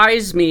just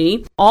fries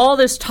me, all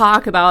this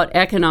talk about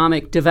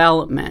economic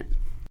development.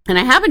 And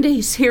I happened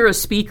to hear a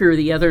speaker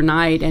the other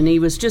night, and he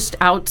was just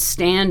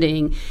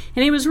outstanding.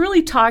 And he was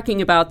really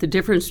talking about the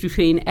difference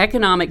between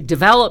economic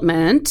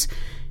development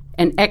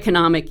and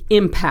economic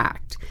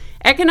impact.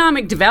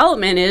 Economic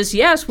development is,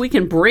 yes, we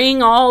can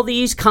bring all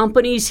these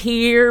companies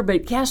here,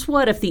 but guess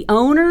what? If the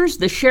owners,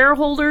 the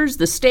shareholders,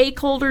 the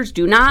stakeholders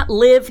do not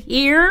live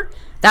here,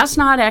 that's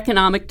not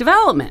economic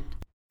development,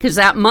 because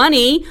that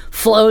money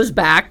flows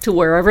back to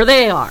wherever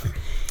they are.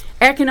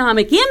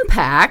 Economic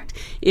impact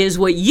is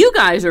what you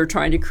guys are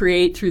trying to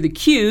create through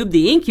theCUBE,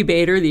 the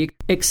incubator, the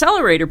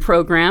accelerator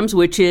programs,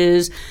 which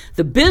is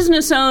the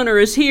business owner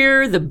is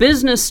here, the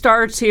business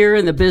starts here,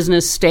 and the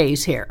business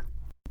stays here.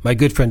 My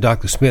good friend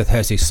Dr. Smith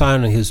has a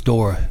sign on his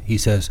door. He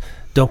says,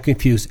 don't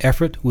confuse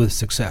effort with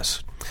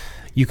success.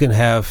 You can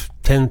have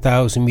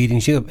 10,000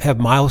 meetings. You have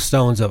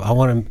milestones of, I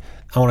want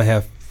to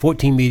have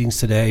 14 meetings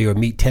today or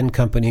meet 10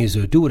 companies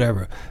or do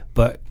whatever.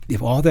 But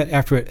if all that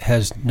effort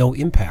has no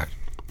impact,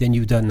 then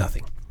you've done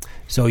nothing.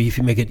 So if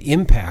you make an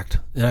impact,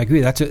 and I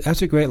agree,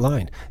 that's a great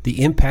line.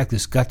 The impact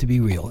has got to be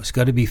real. It's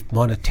got to be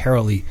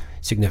monetarily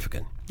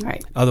significant.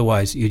 Right.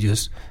 Otherwise, you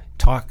just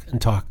talk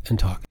and talk and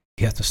talk.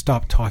 You have to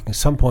stop talking at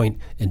some point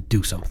and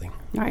do something.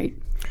 Right.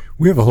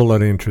 We have a whole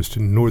lot of interest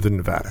in Northern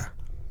Nevada,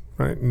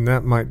 right? And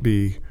that might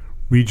be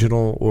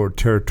regional or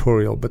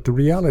territorial. But the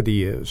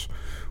reality is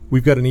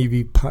we've got an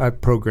EV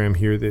program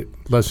here that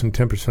less than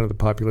 10% of the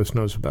populace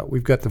knows about.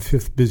 We've got the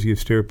 5th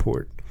busiest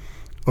airport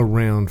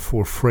around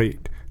for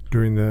freight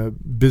during the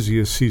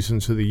busiest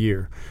seasons of the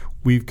year.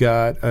 We've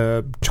got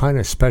a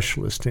China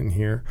specialist in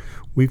here.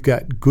 We've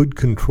got good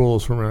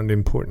controls around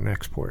import and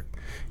export.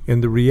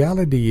 And the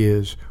reality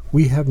is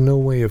we have no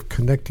way of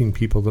connecting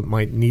people that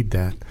might need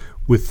that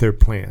with their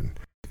plan.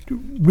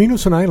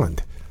 Reno's an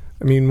island.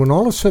 I mean, when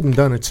all is said and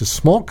done, it's a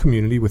small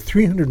community with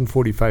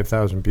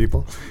 345,000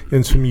 people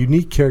and some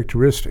unique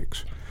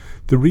characteristics.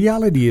 The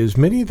reality is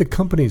many of the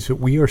companies that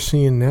we are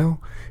seeing now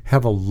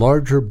have a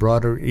larger,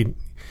 broader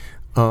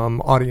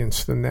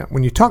audience than that.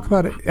 When you talk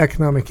about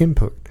economic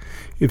impact,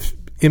 if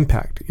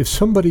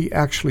somebody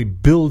actually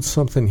builds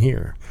something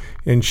here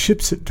and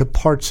ships it to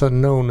parts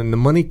unknown and the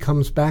money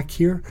comes back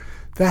here,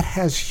 that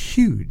has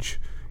huge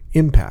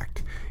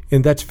impact.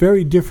 And that's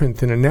very different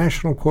than a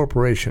national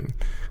corporation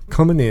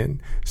coming in,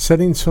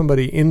 setting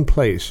somebody in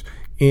place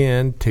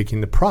and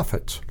taking the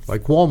profits.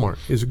 Like Walmart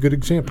is a good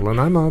example. And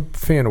I'm a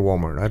fan of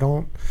Walmart. I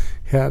don't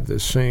have the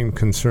same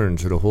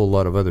concerns that a whole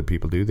lot of other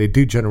people do. They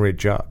do generate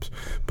jobs.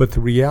 But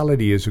the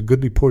reality is a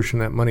goodly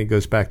portion of that money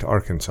goes back to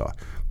Arkansas.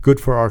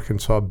 Good for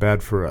Arkansas,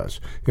 bad for us.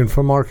 And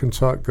from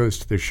Arkansas, it goes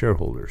to their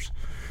shareholders.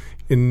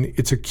 And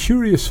it's a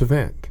curious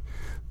event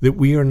that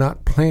we are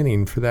not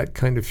planning for that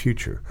kind of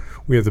future.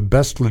 We have the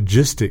best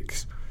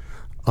logistics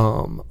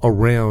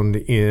around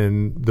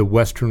in the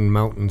western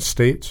mountain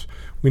states.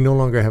 We no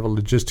longer have a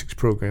logistics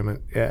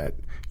program at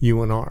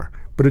UNR.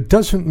 But it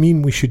doesn't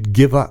mean we should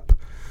give up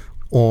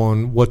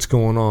on what's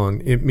going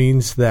on. It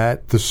means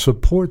that the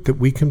support that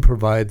we can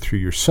provide through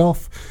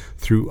yourself,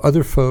 through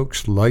other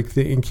folks like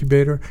the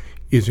incubator,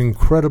 is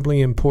incredibly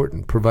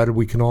important, provided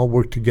we can all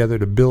work together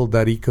to build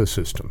that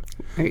ecosystem.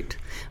 Right.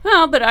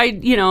 Well, but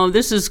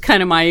this is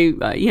kind of my,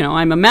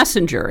 I'm a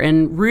messenger,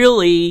 and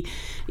really,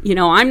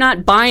 I'm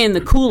not buying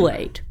the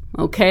Kool-Aid.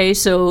 Okay,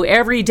 so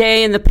every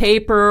day in the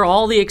paper,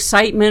 all the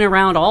excitement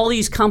around all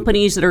these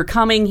companies that are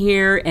coming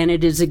here, and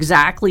it is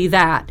exactly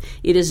that.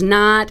 It is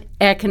not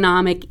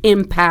economic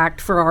impact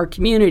for our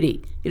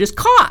community. It is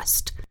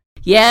cost.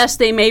 Yes,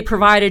 they may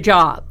provide a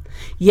job.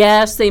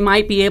 Yes, they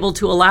might be able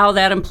to allow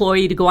that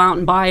employee to go out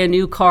and buy a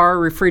new car,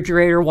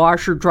 refrigerator,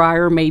 washer,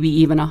 dryer, maybe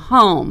even a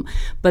home.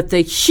 But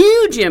the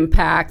huge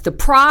impact, the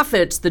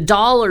profits, the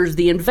dollars,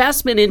 the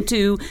investment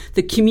into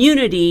the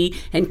community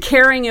and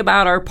caring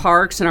about our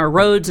parks and our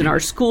roads and our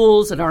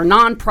schools and our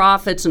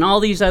nonprofits and all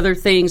these other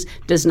things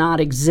does not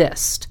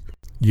exist.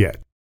 Yet,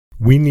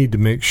 we need to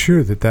make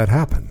sure that that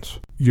happens.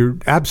 You're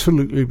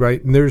absolutely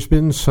right. And there's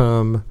been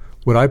some,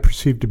 what I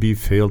perceive to be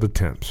failed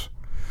attempts.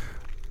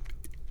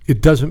 It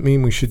doesn't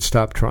mean we should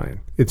stop trying.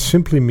 It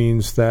simply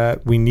means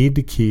that we need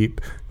to keep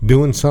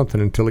doing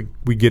something until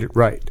we get it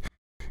right.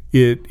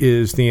 It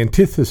is the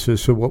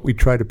antithesis of what we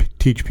try to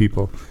teach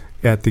people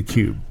at the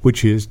Cube,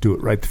 which is do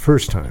it right the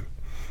first time.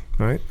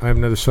 Right? I have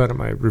another sign on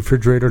my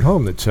refrigerator at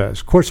home that says,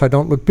 of course, I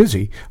don't look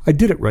busy. I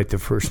did it right the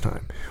first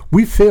time.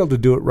 We failed to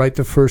do it right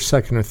the first,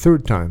 second, or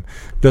third time.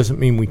 Doesn't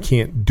mean we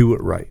can't do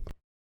it right.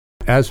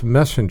 As a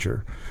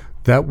messenger,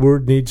 that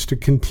word needs to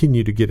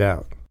continue to get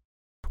out.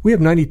 We have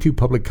 92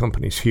 public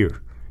companies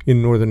here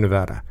in Northern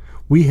Nevada.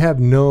 We have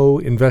no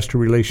investor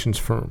relations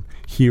firm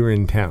here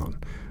in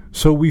town.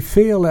 So we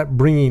fail at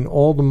bringing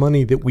all the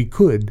money that we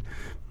could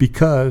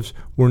because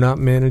we're not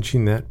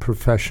managing that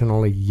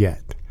professionally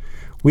yet.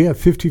 We have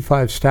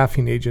 55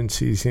 staffing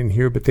agencies in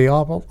here, but they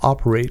all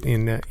operate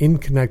in an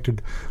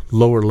unconnected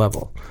lower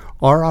level.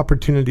 Our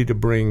opportunity to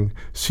bring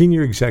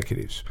senior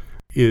executives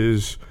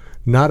is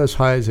not as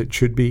high as it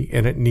should be,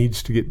 and it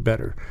needs to get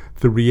better.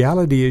 The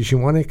reality is, you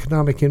want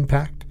economic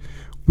impact?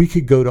 We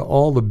could go to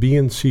all the B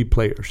and C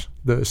players,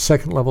 the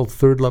second level,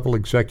 third level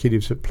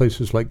executives at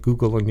places like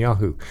Google and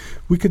Yahoo.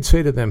 We could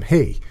say to them,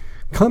 hey,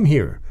 come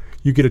here.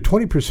 You get a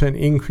 20%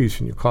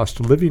 increase in your cost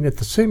of living at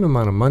the same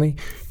amount of money.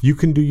 You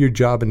can do your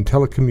job and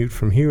telecommute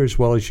from here as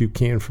well as you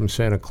can from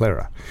Santa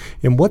Clara.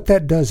 And what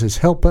that does is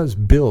help us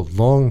build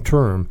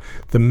long-term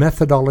the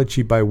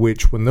methodology by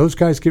which when those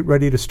guys get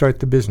ready to start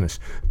the business,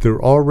 they're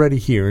already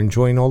here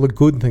enjoying all the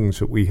good things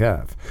that we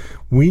have.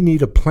 We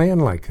need a plan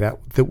like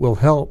that that will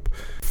help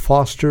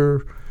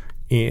foster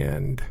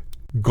and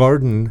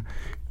garden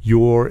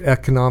your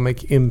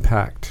economic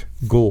impact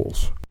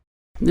goals.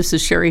 This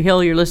is Sherry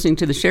Hill. You're listening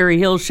to The Sherry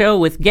Hill Show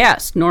with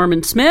guests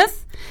Norman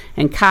Smith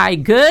and Kai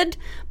Good,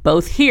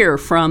 both here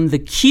from the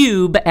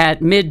Cube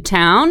at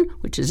Midtown,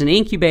 which is an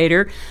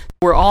incubator.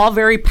 We're all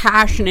very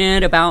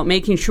passionate about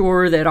making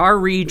sure that our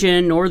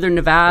region, Northern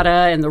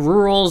Nevada, and the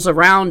rurals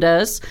around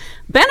us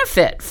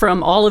benefit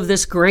from all of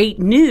this great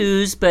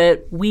news,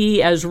 but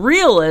we as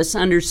realists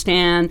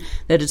understand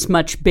that it's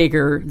much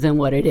bigger than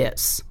what it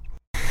is.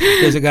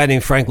 There's a guy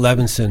named Frank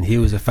Levinson. He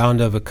was the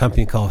founder of a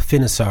company called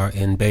Finisar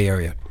in Bay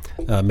Area.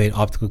 Made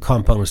optical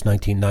components,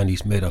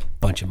 1990s, made a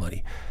bunch of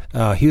money.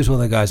 He was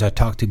one of the guys I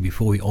talked to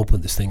before we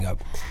opened this thing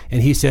up.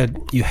 And he said,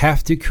 you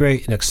have to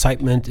create an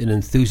excitement and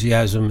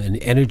enthusiasm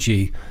and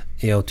energy,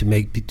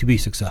 to be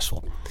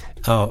successful.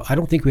 I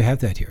don't think we have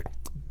that here.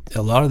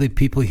 A lot of the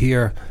people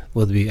here,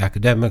 whether it be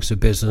academics or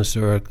business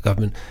or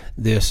government,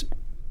 they're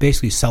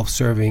basically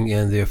self-serving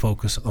and they're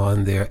focused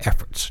on their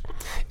efforts.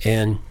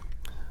 And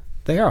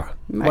they are.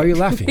 Why are you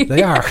laughing?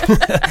 They are.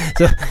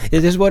 So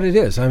it is what it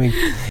is. I mean,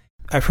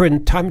 I've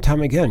heard time and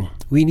time again,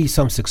 we need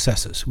some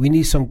successes. We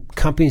need some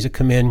companies that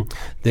come in,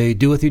 they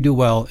do what they do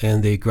well,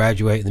 and they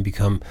graduate and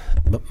become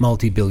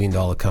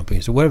multi-billion-dollar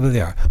companies or whatever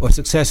they are, or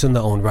success in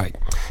their own right.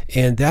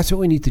 And that's what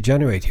we need to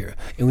generate here.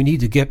 And we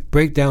need to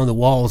break down the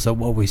walls of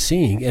what we're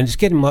seeing. And it's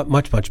getting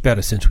much, much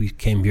better since we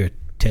came here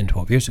 10,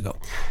 12 years ago.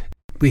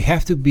 We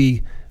have to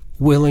be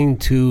willing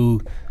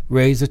to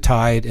raise the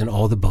tide and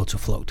all the boats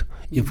afloat.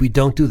 If we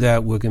don't do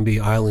that, we're going to be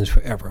islands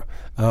forever.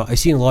 I've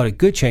seen a lot of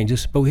good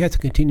changes, but we have to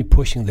continue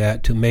pushing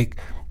that to make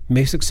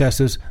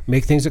successes,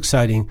 make things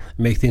exciting,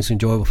 make things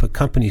enjoyable for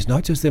companies,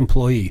 not just the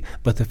employee,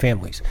 but the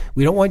families.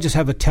 We don't want to just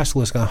have a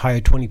Tesla that's going to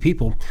hire 20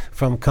 people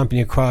from a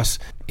company across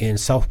in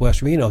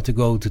Southwest Reno to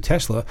go to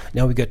Tesla.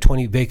 Now we've got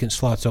 20 vacant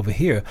slots over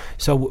here.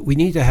 So we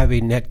need to have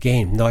a net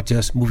gain, not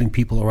just moving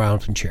people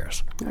around in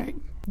chairs. Right.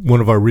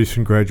 One of our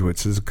recent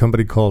graduates is a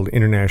company called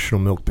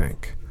International Milk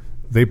Bank.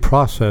 They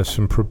process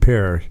and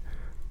prepare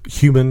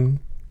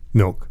human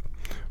milk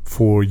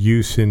for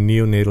use in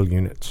neonatal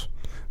units.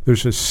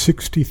 There's a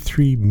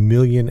 63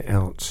 million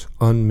ounce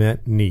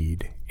unmet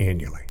need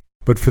annually.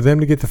 But for them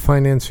to get the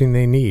financing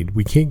they need,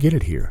 we can't get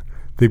it here.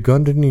 They've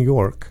gone to New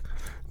York.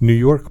 New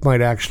York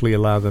might actually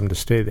allow them to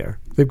stay there.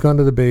 They've gone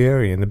to the Bay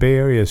Area, and the Bay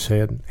Area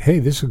said, hey,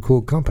 this is a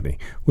cool company.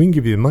 We can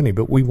give you the money,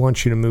 but we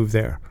want you to move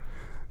there.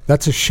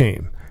 That's a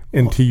shame.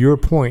 And to your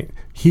point,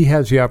 he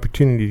has the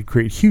opportunity to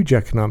create huge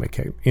economic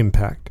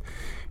impact.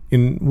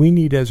 And we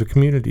need, as a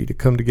community, to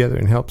come together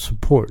and help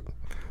support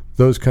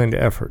those kind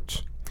of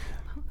efforts.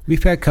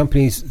 We've had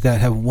companies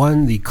that have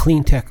won the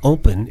Clean Tech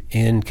Open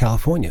in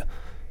California,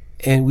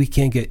 and we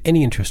can't get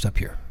any interest up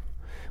here.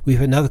 We've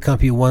had another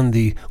company who won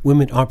the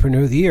Women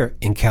Entrepreneur of the Year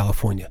in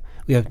California.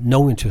 We have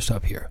no interest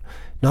up here.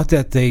 Not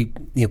that they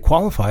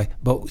qualify,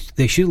 but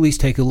they should at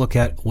least take a look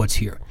at what's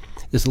here.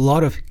 There's a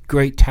lot of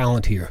great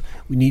talent here.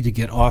 We need to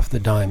get off the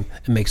dime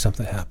and make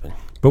something happen.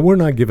 But we're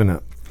not giving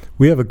up.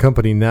 We have a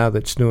company now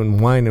that's doing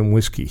wine and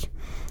whiskey,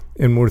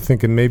 and we're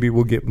thinking maybe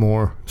we'll get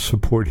more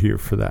support here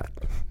for that.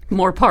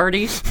 More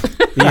parties.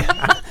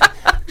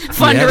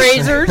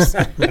 Fundraisers.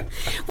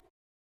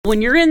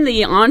 When you're in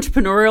the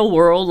entrepreneurial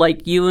world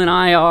like you and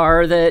I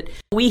are, that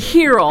we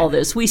hear all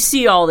this, we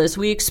see all this,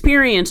 we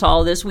experience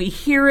all this, we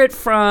hear it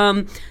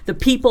from the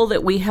people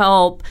that we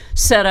help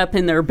set up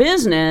in their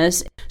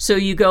business. So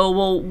you go,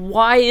 well,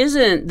 why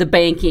isn't the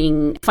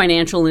banking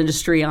financial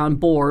industry on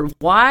board?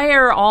 Why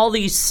are all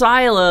these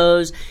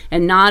silos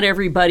and not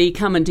everybody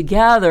coming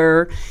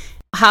together?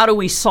 How do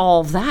we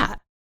solve that?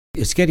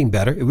 It's getting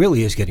better. It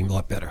really is getting a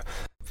lot better.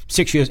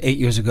 8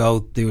 years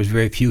ago, there was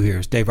very few here. It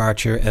was Dave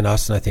Archer and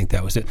us, and I think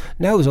that was it.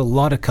 Now there's a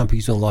lot of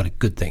companies doing a lot of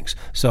good things.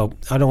 So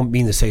I don't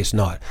mean to say it's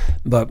not.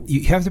 But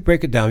you have to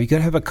break it down. You got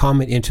to have a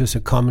common interest, a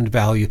common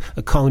value,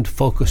 a common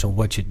focus on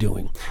what you're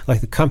doing.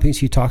 Like the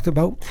companies you talked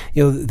about,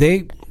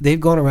 they've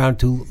gone around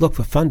to look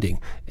for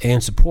funding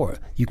and support.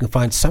 You can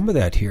find some of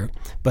that here,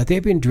 but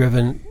they've been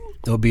driven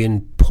or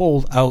being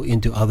pulled out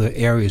into other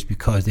areas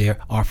because they are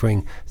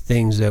offering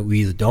things that we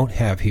either don't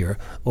have here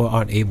or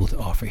aren't able to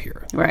offer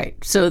here. Right.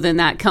 So then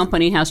that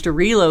company has to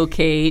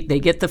relocate. They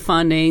get the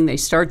funding. They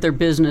start their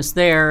business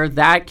there.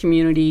 That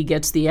community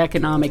gets the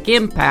economic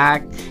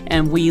impact,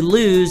 and we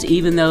lose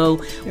even though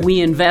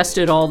we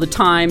invested all the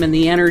time and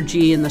the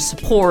energy and the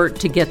support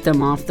to get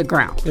them off the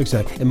ground.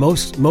 Exactly. And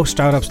most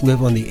startups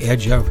live on the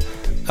edge of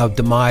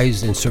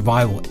demise and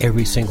survival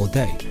every single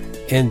day.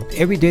 And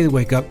every day they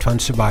wake up trying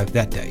to survive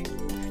that day.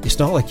 It's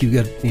not like you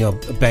get a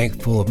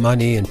bank full of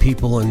money and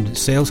people and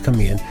sales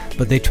coming in,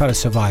 but they try to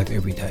survive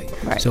every day.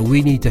 Right. So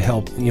we need to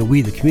help,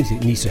 we the community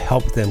needs to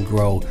help them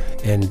grow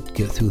and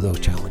get through those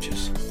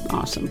challenges.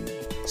 Awesome.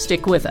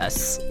 Stick with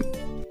us.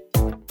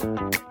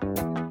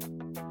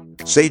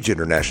 Sage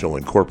International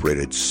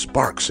Incorporated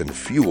sparks and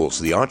fuels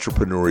the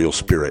entrepreneurial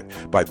spirit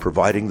by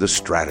providing the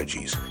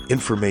strategies,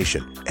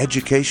 information,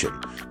 education,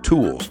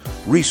 tools,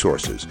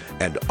 resources,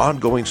 and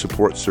ongoing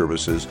support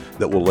services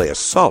that will lay a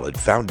solid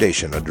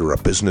foundation under a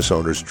business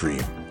owner's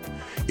dream.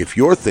 If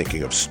you're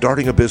thinking of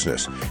starting a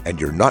business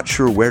and you're not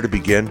sure where to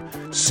begin,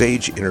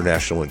 Sage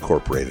International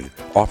Incorporated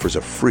offers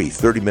a free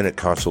 30-minute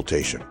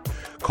consultation.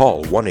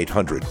 Call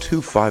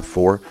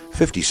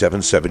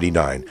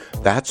 1-800-254-5779.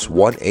 That's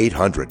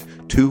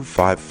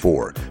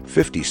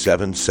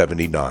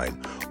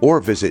 1-800-254-5779. Or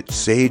visit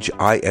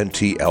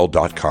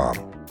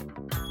sageintl.com.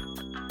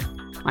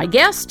 My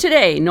guest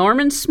today,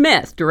 Norman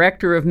Smith,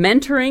 Director of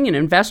Mentoring and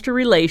Investor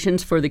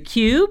Relations for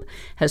theCUBE,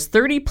 has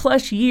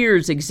 30-plus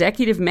years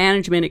executive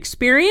management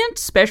experience,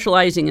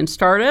 specializing in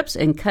startups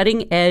and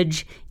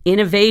cutting-edge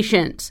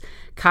innovations.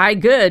 Kai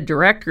Good,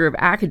 Director of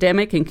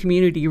Academic and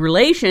Community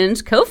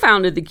Relations,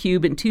 co-founded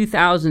theCUBE in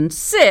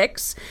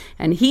 2006,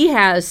 and he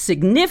has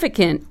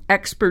significant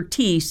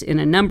expertise in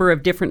a number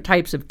of different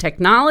types of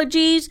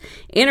technologies,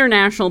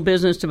 international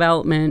business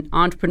development,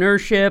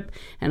 entrepreneurship,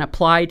 and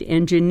applied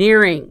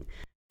engineering.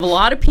 A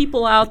lot of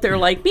people out there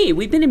like me,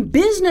 we've been in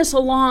business a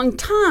long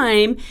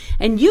time,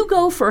 and you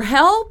go for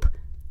help,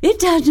 it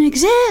doesn't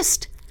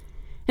exist.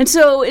 And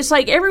so it's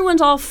like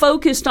everyone's all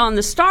focused on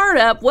the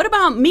startup. What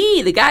about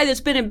me, the guy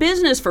that's been in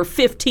business for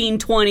 15,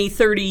 20,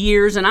 30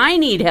 years, and I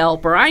need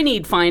help, or I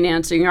need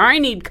financing, or I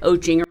need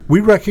coaching?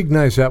 We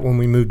recognized that when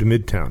we moved to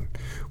Midtown.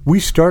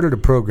 We started a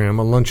program,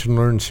 a Lunch and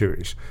Learn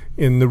series,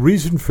 and the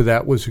reason for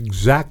that was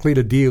exactly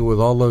to deal with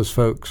all those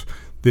folks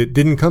that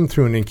didn't come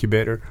through an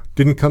incubator,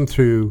 didn't come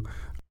through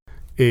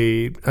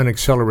an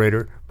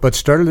accelerator, but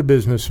started a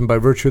business and by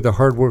virtue of the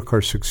hard work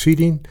are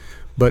succeeding,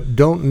 but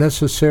don't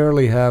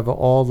necessarily have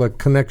all the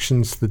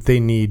connections that they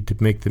need to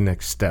make the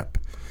next step.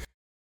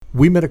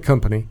 We met a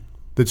company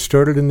that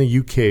started in the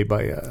UK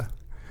by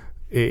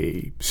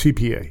a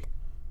CPA,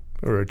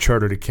 or a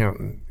chartered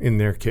accountant in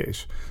their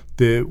case,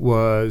 that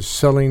was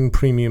selling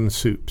premium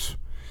soups.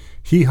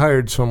 He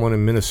hired someone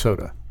in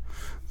Minnesota.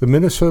 The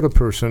Minnesota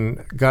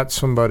person got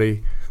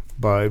somebody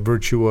by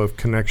virtue of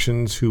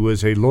connections who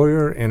was a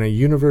lawyer and a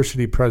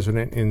university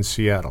president in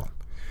Seattle.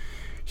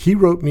 He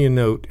wrote me a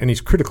note, and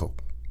he's critical.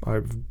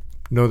 I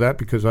know that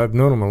because I've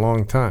known him a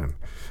long time.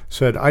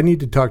 Said, I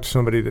need to talk to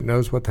somebody that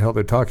knows what the hell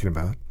they're talking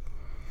about.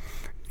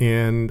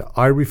 And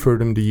I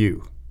referred him to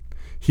you.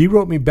 He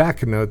wrote me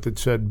back a note that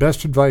said,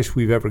 best advice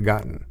we've ever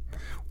gotten.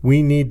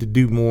 We need to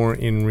do more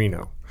in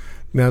Reno.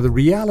 Now, the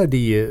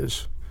reality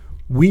is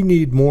we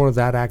need more of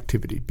that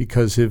activity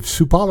because if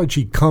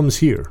Soupology comes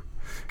here,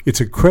 It's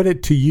a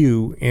credit to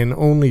you and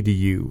only to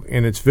you,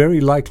 and it's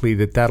very likely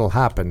that that'll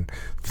happen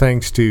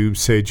thanks to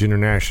Sage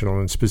International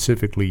and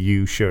specifically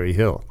you, Sherry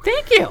Hill.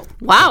 Thank you.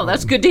 Wow,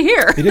 that's good to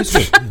hear. It is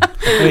good.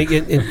 I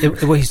mean,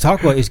 what he's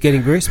talking about is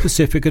getting very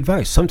specific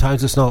advice.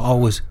 Sometimes it's not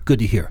always good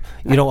to hear.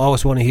 You don't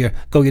always want to hear,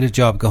 go get a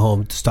job, go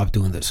home, stop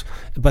doing this.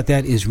 But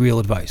that is real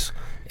advice.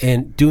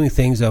 And doing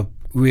things of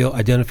real,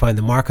 identifying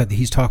the market that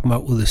he's talking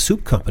about with a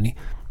soup company.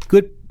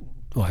 Good.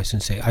 Well, I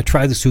shouldn't say. I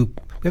tried the soup.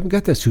 We haven't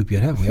got that soup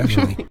yet, have we,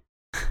 actually?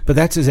 But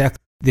that's exactly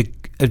the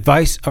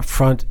advice up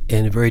front,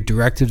 and a very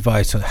direct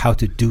advice on how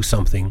to do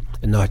something,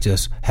 and not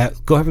just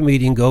go have a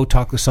meeting, go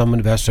talk to some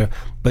investor,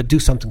 but do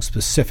something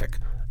specific.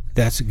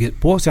 It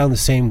boils down the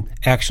same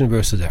action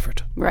versus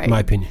effort, right, in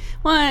my opinion.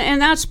 Well,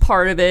 and that's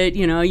part of it.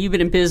 You know, you've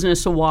been in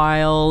business a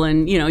while,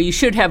 and, you know, you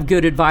should have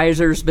good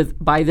advisors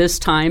by this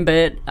time,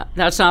 but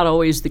that's not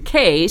always the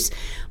case.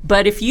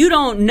 But if you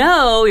don't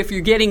know if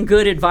you're getting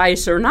good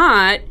advice or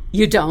not,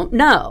 you don't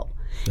know.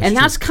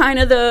 That's kind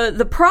of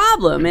the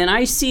problem. And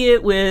I see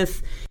it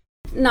with,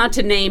 not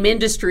to name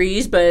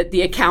industries, but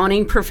the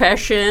accounting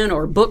profession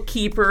or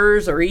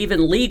bookkeepers or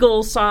even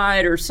legal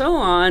side or so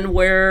on,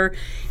 where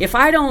if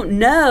I don't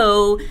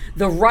know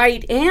the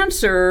right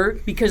answer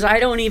because I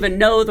don't even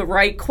know the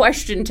right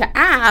question to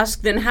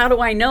ask, then how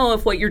do I know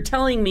if what you're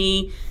telling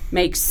me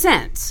makes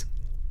sense?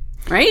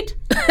 Right?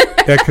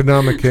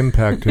 Economic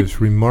impact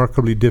is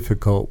remarkably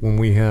difficult when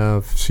we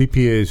have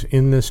CPAs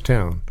in this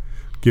town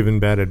given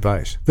bad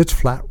advice. That's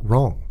flat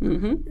wrong.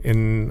 Mm-hmm.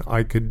 And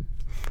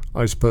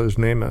I suppose,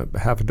 name a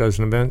half a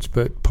dozen events,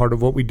 but part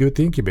of what we do at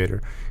the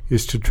incubator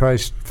is to try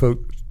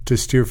to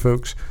steer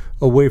folks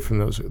away from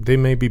those. They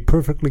may be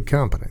perfectly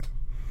competent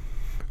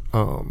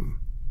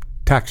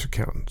tax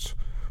accountants,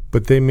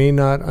 but they may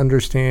not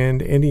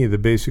understand any of the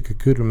basic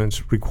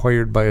accoutrements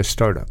required by a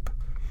startup.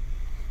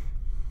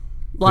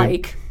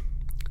 Like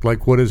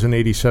what is an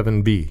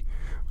 87B?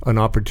 An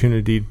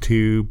opportunity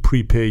to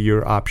prepay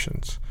your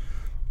options.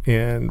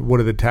 And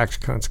what are the tax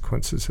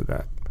consequences of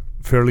that?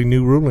 Fairly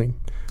new ruling,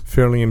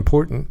 fairly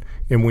important.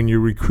 And when you're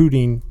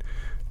recruiting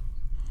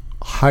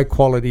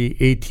high-quality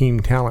A-team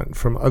talent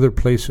from other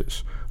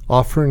places,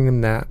 offering them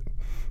that,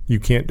 you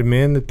can't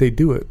demand that they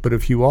do it, but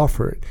if you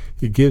offer it,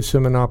 it gives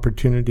them an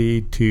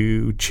opportunity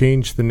to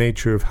change the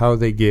nature of how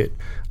they get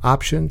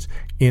options,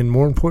 and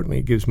more importantly,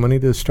 it gives money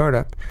to the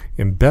startup,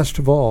 and best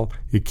of all,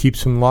 it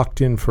keeps them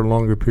locked in for a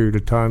longer period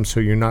of time, so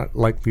you're not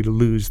likely to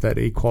lose that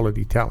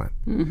A-quality talent.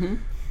 Mm-hmm.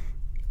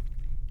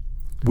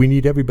 We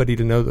need everybody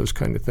to know those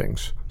kind of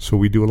things. So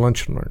we do a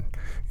lunch and learn.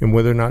 And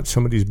whether or not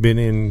somebody's been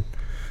in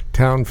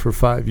town for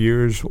 5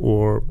 years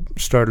or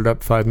started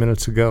up 5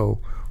 minutes ago,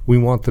 we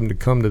want them to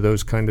come to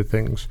those kind of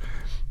things.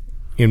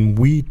 And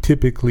we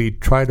typically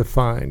try to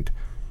find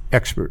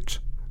experts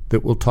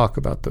that will talk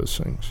about those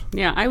things.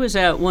 Yeah, I was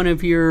at one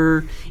of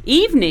your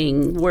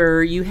evening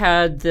where you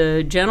had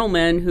the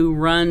gentleman who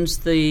runs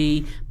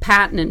the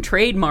patent and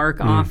trademark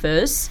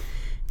office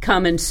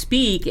come and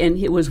speak, and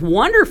it was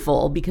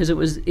wonderful because it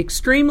was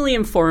extremely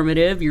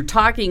informative. You're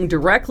talking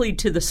directly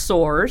to the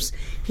source.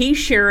 He's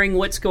sharing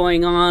what's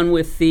going on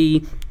with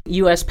the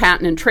U.S.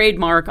 Patent and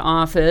Trademark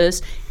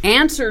Office,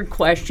 answered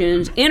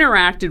questions,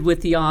 interacted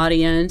with the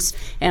audience,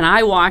 and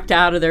I walked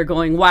out of there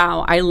going,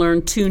 wow, I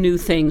learned 2 new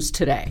things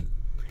today.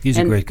 He's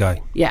a great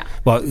guy. Yeah.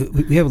 Well,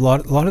 we have a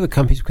lot of the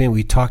companies,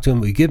 we talk to them,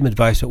 we give them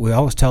advice, but we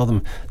always tell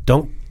them,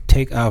 don't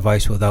take our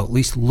advice without at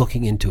least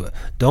looking into it.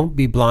 Don't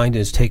be blind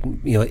and just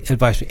taking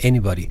advice from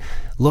anybody.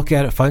 Look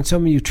at it, find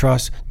someone you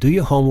trust, do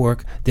your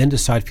homework, then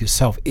decide for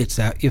yourself if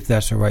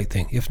that's the right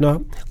thing. If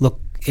not,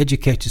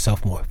 educate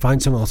yourself more.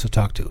 Find someone else to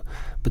talk to.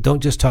 But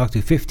don't just talk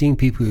to 15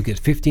 people who get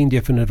 15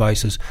 different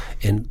advices,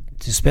 and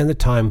to spend the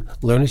time,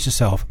 learn it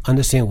yourself,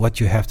 understand what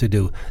you have to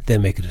do,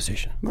 then make a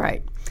decision.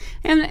 Right.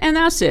 And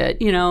that's it.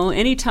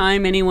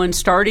 Anytime anyone's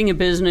starting a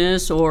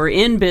business or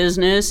in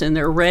business and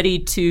they're ready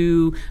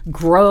to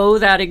grow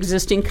that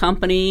existing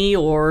company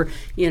or,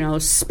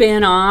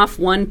 spin off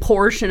one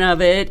portion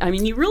of it,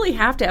 you really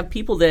have to have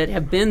people that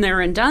have been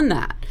there and done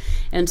that.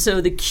 And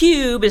so the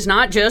Cube is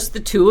not just the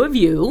 2 of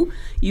you.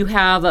 You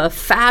have a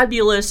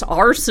fabulous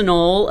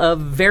arsenal of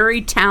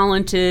very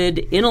talented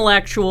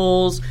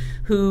intellectuals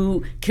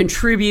who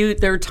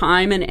contribute their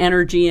time and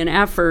energy and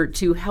effort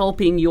to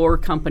helping your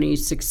company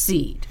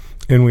succeed.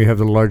 And we have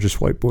the largest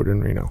whiteboard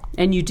in Reno.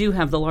 And you do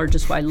have the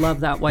largest. I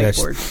love that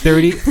whiteboard.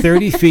 That's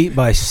 30 feet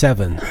by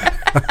 7.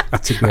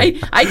 That's a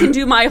great. I can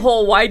do my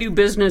whole why do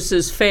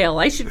businesses fail.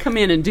 I should come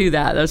in and do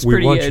that. That's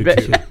pretty good.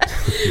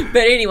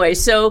 But anyway,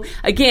 so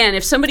again,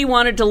 if somebody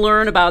wanted to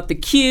learn about the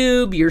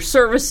Cube, your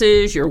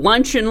services, your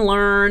lunch and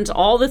learns,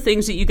 all the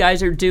things that you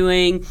guys are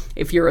doing,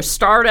 if you're a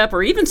startup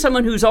or even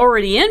someone who's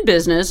already in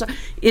business,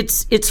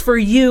 it's for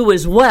you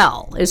as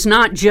well. It's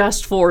not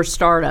just for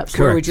startups.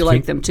 Correct. Where would you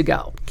like them to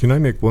go? Can I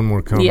make one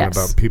more comment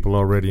about people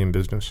already in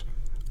business?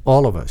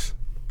 All of us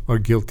are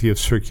guilty of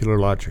circular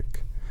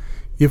logic.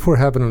 If we're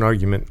having an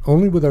argument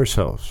only with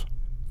ourselves,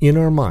 in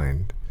our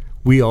mind,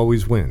 we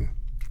always win.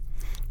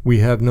 We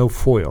have no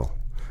foil,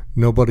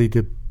 nobody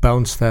to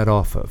bounce that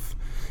off of.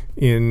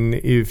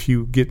 If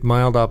you get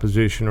mild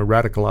opposition or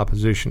radical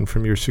opposition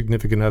from your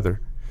significant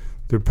other,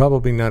 they're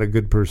probably not a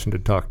good person to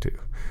talk to.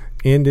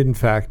 And in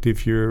fact,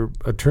 if your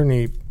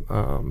attorney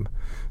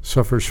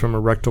suffers from a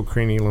rectal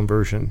cranial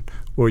inversion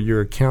or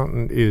your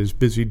accountant is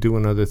busy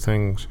doing other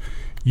things,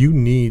 you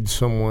need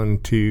someone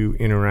to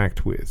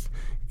interact with.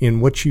 In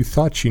what you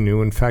thought you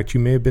knew, in fact, you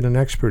may have been an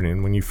expert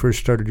in when you first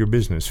started your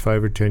business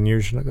 5 or 10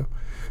 years ago,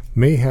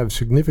 may have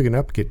significant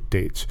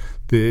updates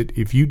that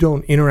if you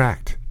don't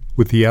interact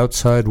with the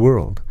outside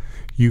world,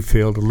 you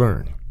fail to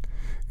learn.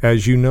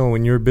 As you know,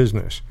 in your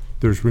business,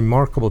 there's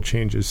remarkable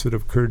changes that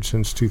have occurred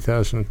since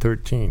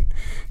 2013,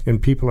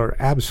 and people are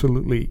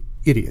absolutely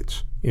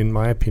idiots, in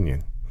my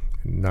opinion.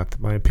 Not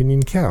that my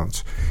opinion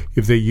counts.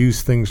 If they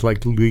use things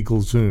like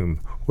LegalZoom,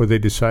 or they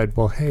decide,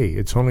 well, hey,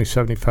 it's only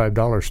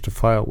 $75 to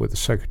file with the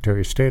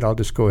Secretary of State, I'll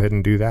just go ahead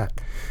and do that.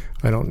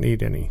 I don't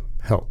need any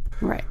help.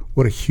 Right.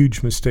 What a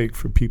huge mistake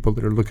for people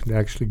that are looking to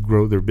actually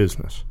grow their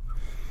business.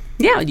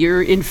 Yeah,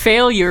 you're in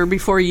failure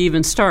before you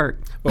even start.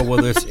 Well,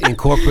 whether it's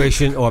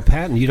incorporation or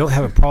patent, you don't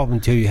have a problem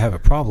until you have a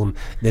problem,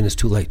 then it's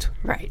too late.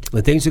 Right.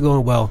 When things are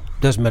going well,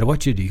 doesn't matter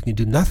what you do. You can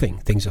do nothing.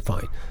 Things are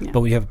fine. Yeah.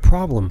 But when you have a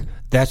problem,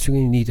 that's when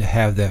you need to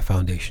have that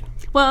foundation.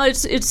 Well,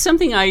 it's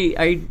something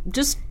I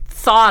just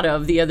thought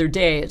of the other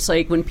day. It's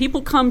like when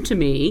people come to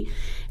me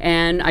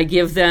and I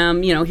give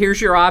them,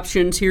 here's your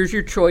options, here's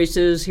your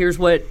choices, here's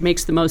what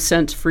makes the most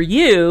sense for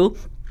you.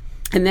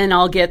 And then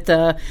I'll get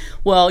I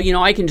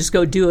can just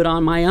go do it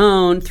on my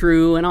own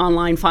through an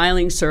online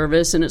filing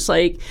service. And it's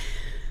like,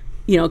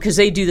 because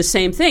they do the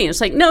same thing.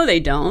 It's like, no, they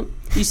don't.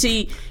 You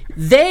see,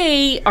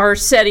 they are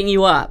setting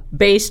you up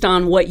based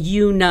on what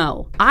you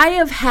know. I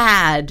have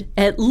had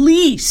at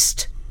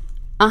least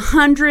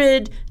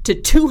 100 to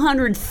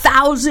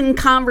 200,000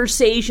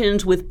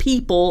 conversations with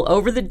people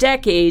over the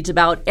decades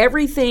about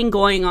everything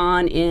going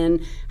on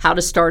in how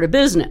to start a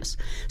business.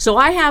 So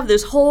I have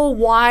this whole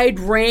wide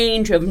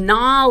range of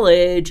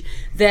knowledge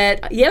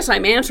that, yes,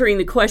 I'm answering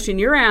the question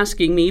you're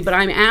asking me, but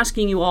I'm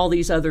asking you all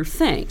these other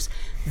things.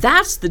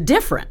 That's the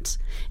difference.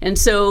 And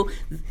so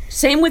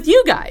same with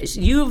you guys.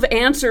 You've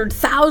answered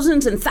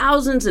thousands and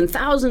thousands and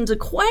thousands of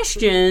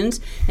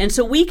questions, and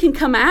so we can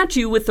come at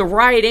you with the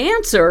right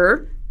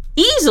answer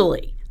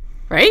easily,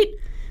 right?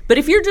 But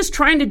if you're just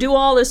trying to do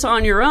all this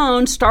on your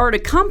own, start a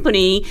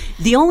company,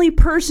 the only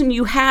person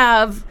you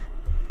have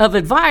of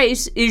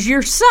advice is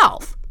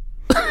yourself.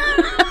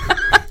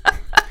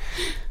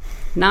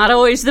 Not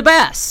always the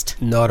best.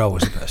 Not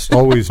always the best.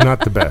 Always not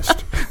the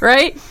best.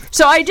 Right?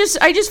 So I just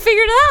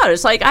figured it out.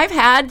 It's like I've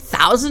had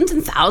thousands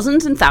and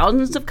thousands and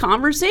thousands of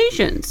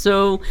conversations.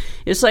 So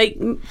it's like,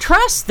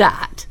 trust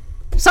that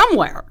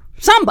somewhere,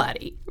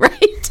 somebody,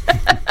 right?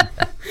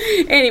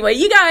 Anyway,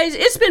 you guys,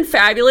 it's been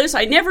fabulous.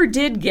 I never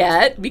did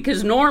get,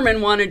 because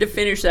Norman wanted to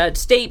finish that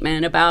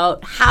statement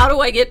about how do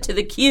I get to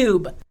the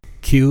Cube?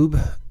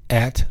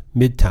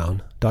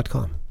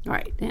 Cube@midtown.com. All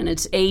right, and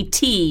it's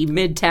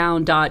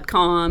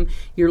atmidtown.com.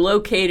 You're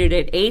located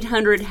at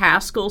 800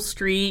 Haskell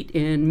Street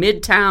in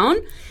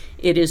Midtown.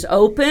 It is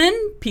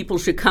open. People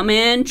should come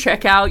in,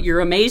 check out your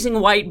amazing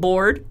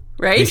whiteboard,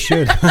 right? They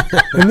should.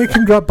 And they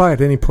can drop by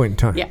at any point in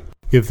time. Yeah.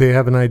 If they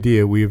have an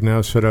idea, we have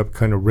now set up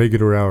kind of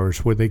regular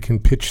hours where they can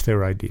pitch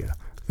their idea.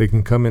 They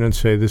can come in and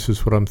say, this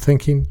is what I'm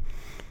thinking.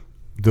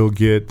 They'll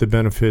get the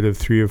benefit of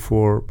 3 or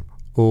 4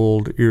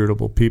 old,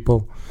 irritable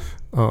people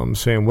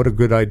saying, what a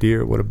good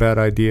idea or what a bad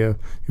idea.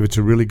 If it's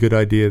a really good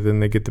idea,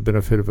 then they get the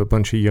benefit of a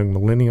bunch of young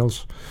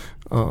millennials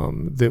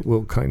that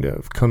will kind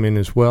of come in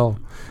as well.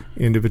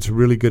 And if it's a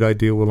really good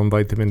idea, we'll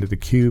invite them into the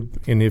Cube.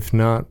 And if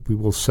not, we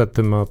will set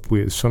them up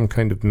with some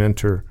kind of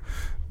mentor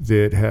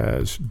that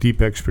has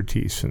deep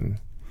expertise in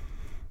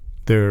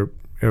their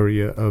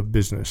area of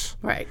business.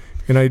 Right.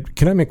 And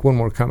can I make one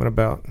more comment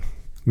about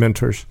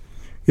mentors?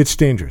 It's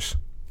dangerous.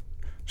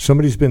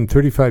 Somebody's been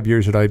 35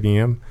 years at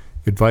IBM.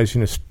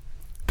 Advising a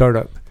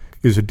startup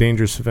is a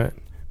dangerous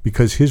event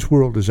because his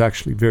world is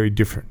actually very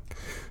different.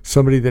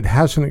 Somebody that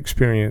hasn't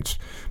experienced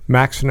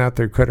maxing out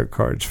their credit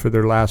cards for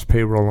their last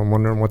payroll and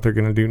wondering what they're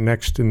going to do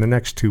next in the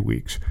next 2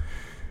 weeks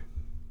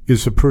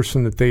is a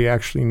person that they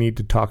actually need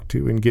to talk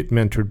to and get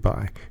mentored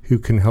by who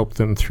can help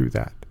them through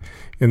that.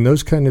 And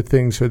those kind of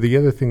things are the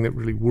other thing that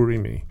really worry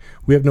me.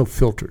 We have no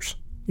filters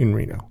in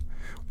Reno.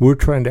 We're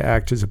trying to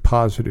act as a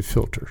positive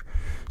filter.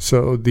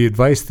 So the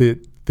advice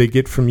that they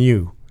get from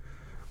you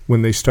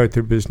when they start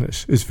their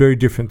business is very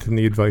different than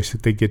the advice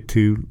that they get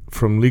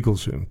from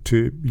LegalZoom,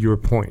 to your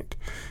point.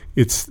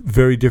 It's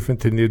very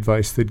different than the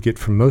advice they'd get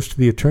from most of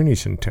the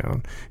attorneys in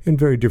town, and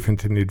very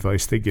different than the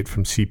advice they get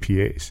from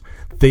CPAs.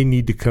 They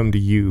need to come to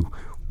you.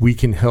 We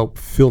can help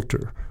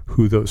filter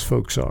who those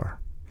folks are.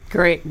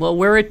 Great. Well,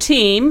 we're a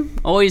team,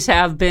 always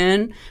have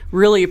been.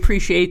 Really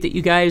appreciate that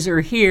you guys are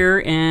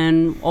here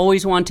and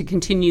always want to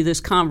continue this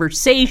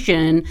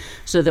conversation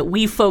so that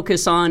we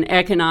focus on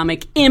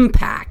economic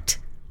impact.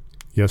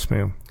 Yes,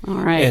 ma'am. All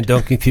right. And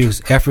don't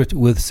confuse effort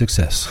with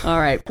success. All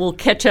right. We'll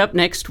catch up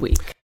next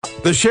week.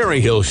 The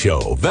Sherry Hill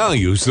Show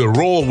values the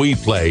role we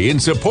play in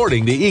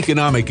supporting the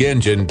economic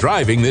engine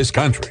driving this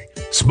country.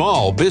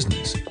 Small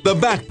business, the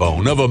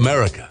backbone of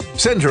America.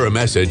 Send her a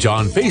message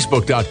on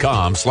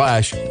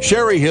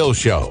Facebook.com/Sherry Hill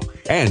Show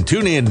and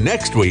tune in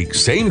next week,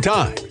 same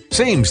time,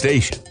 same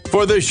station,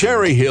 for The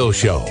Sherry Hill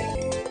Show.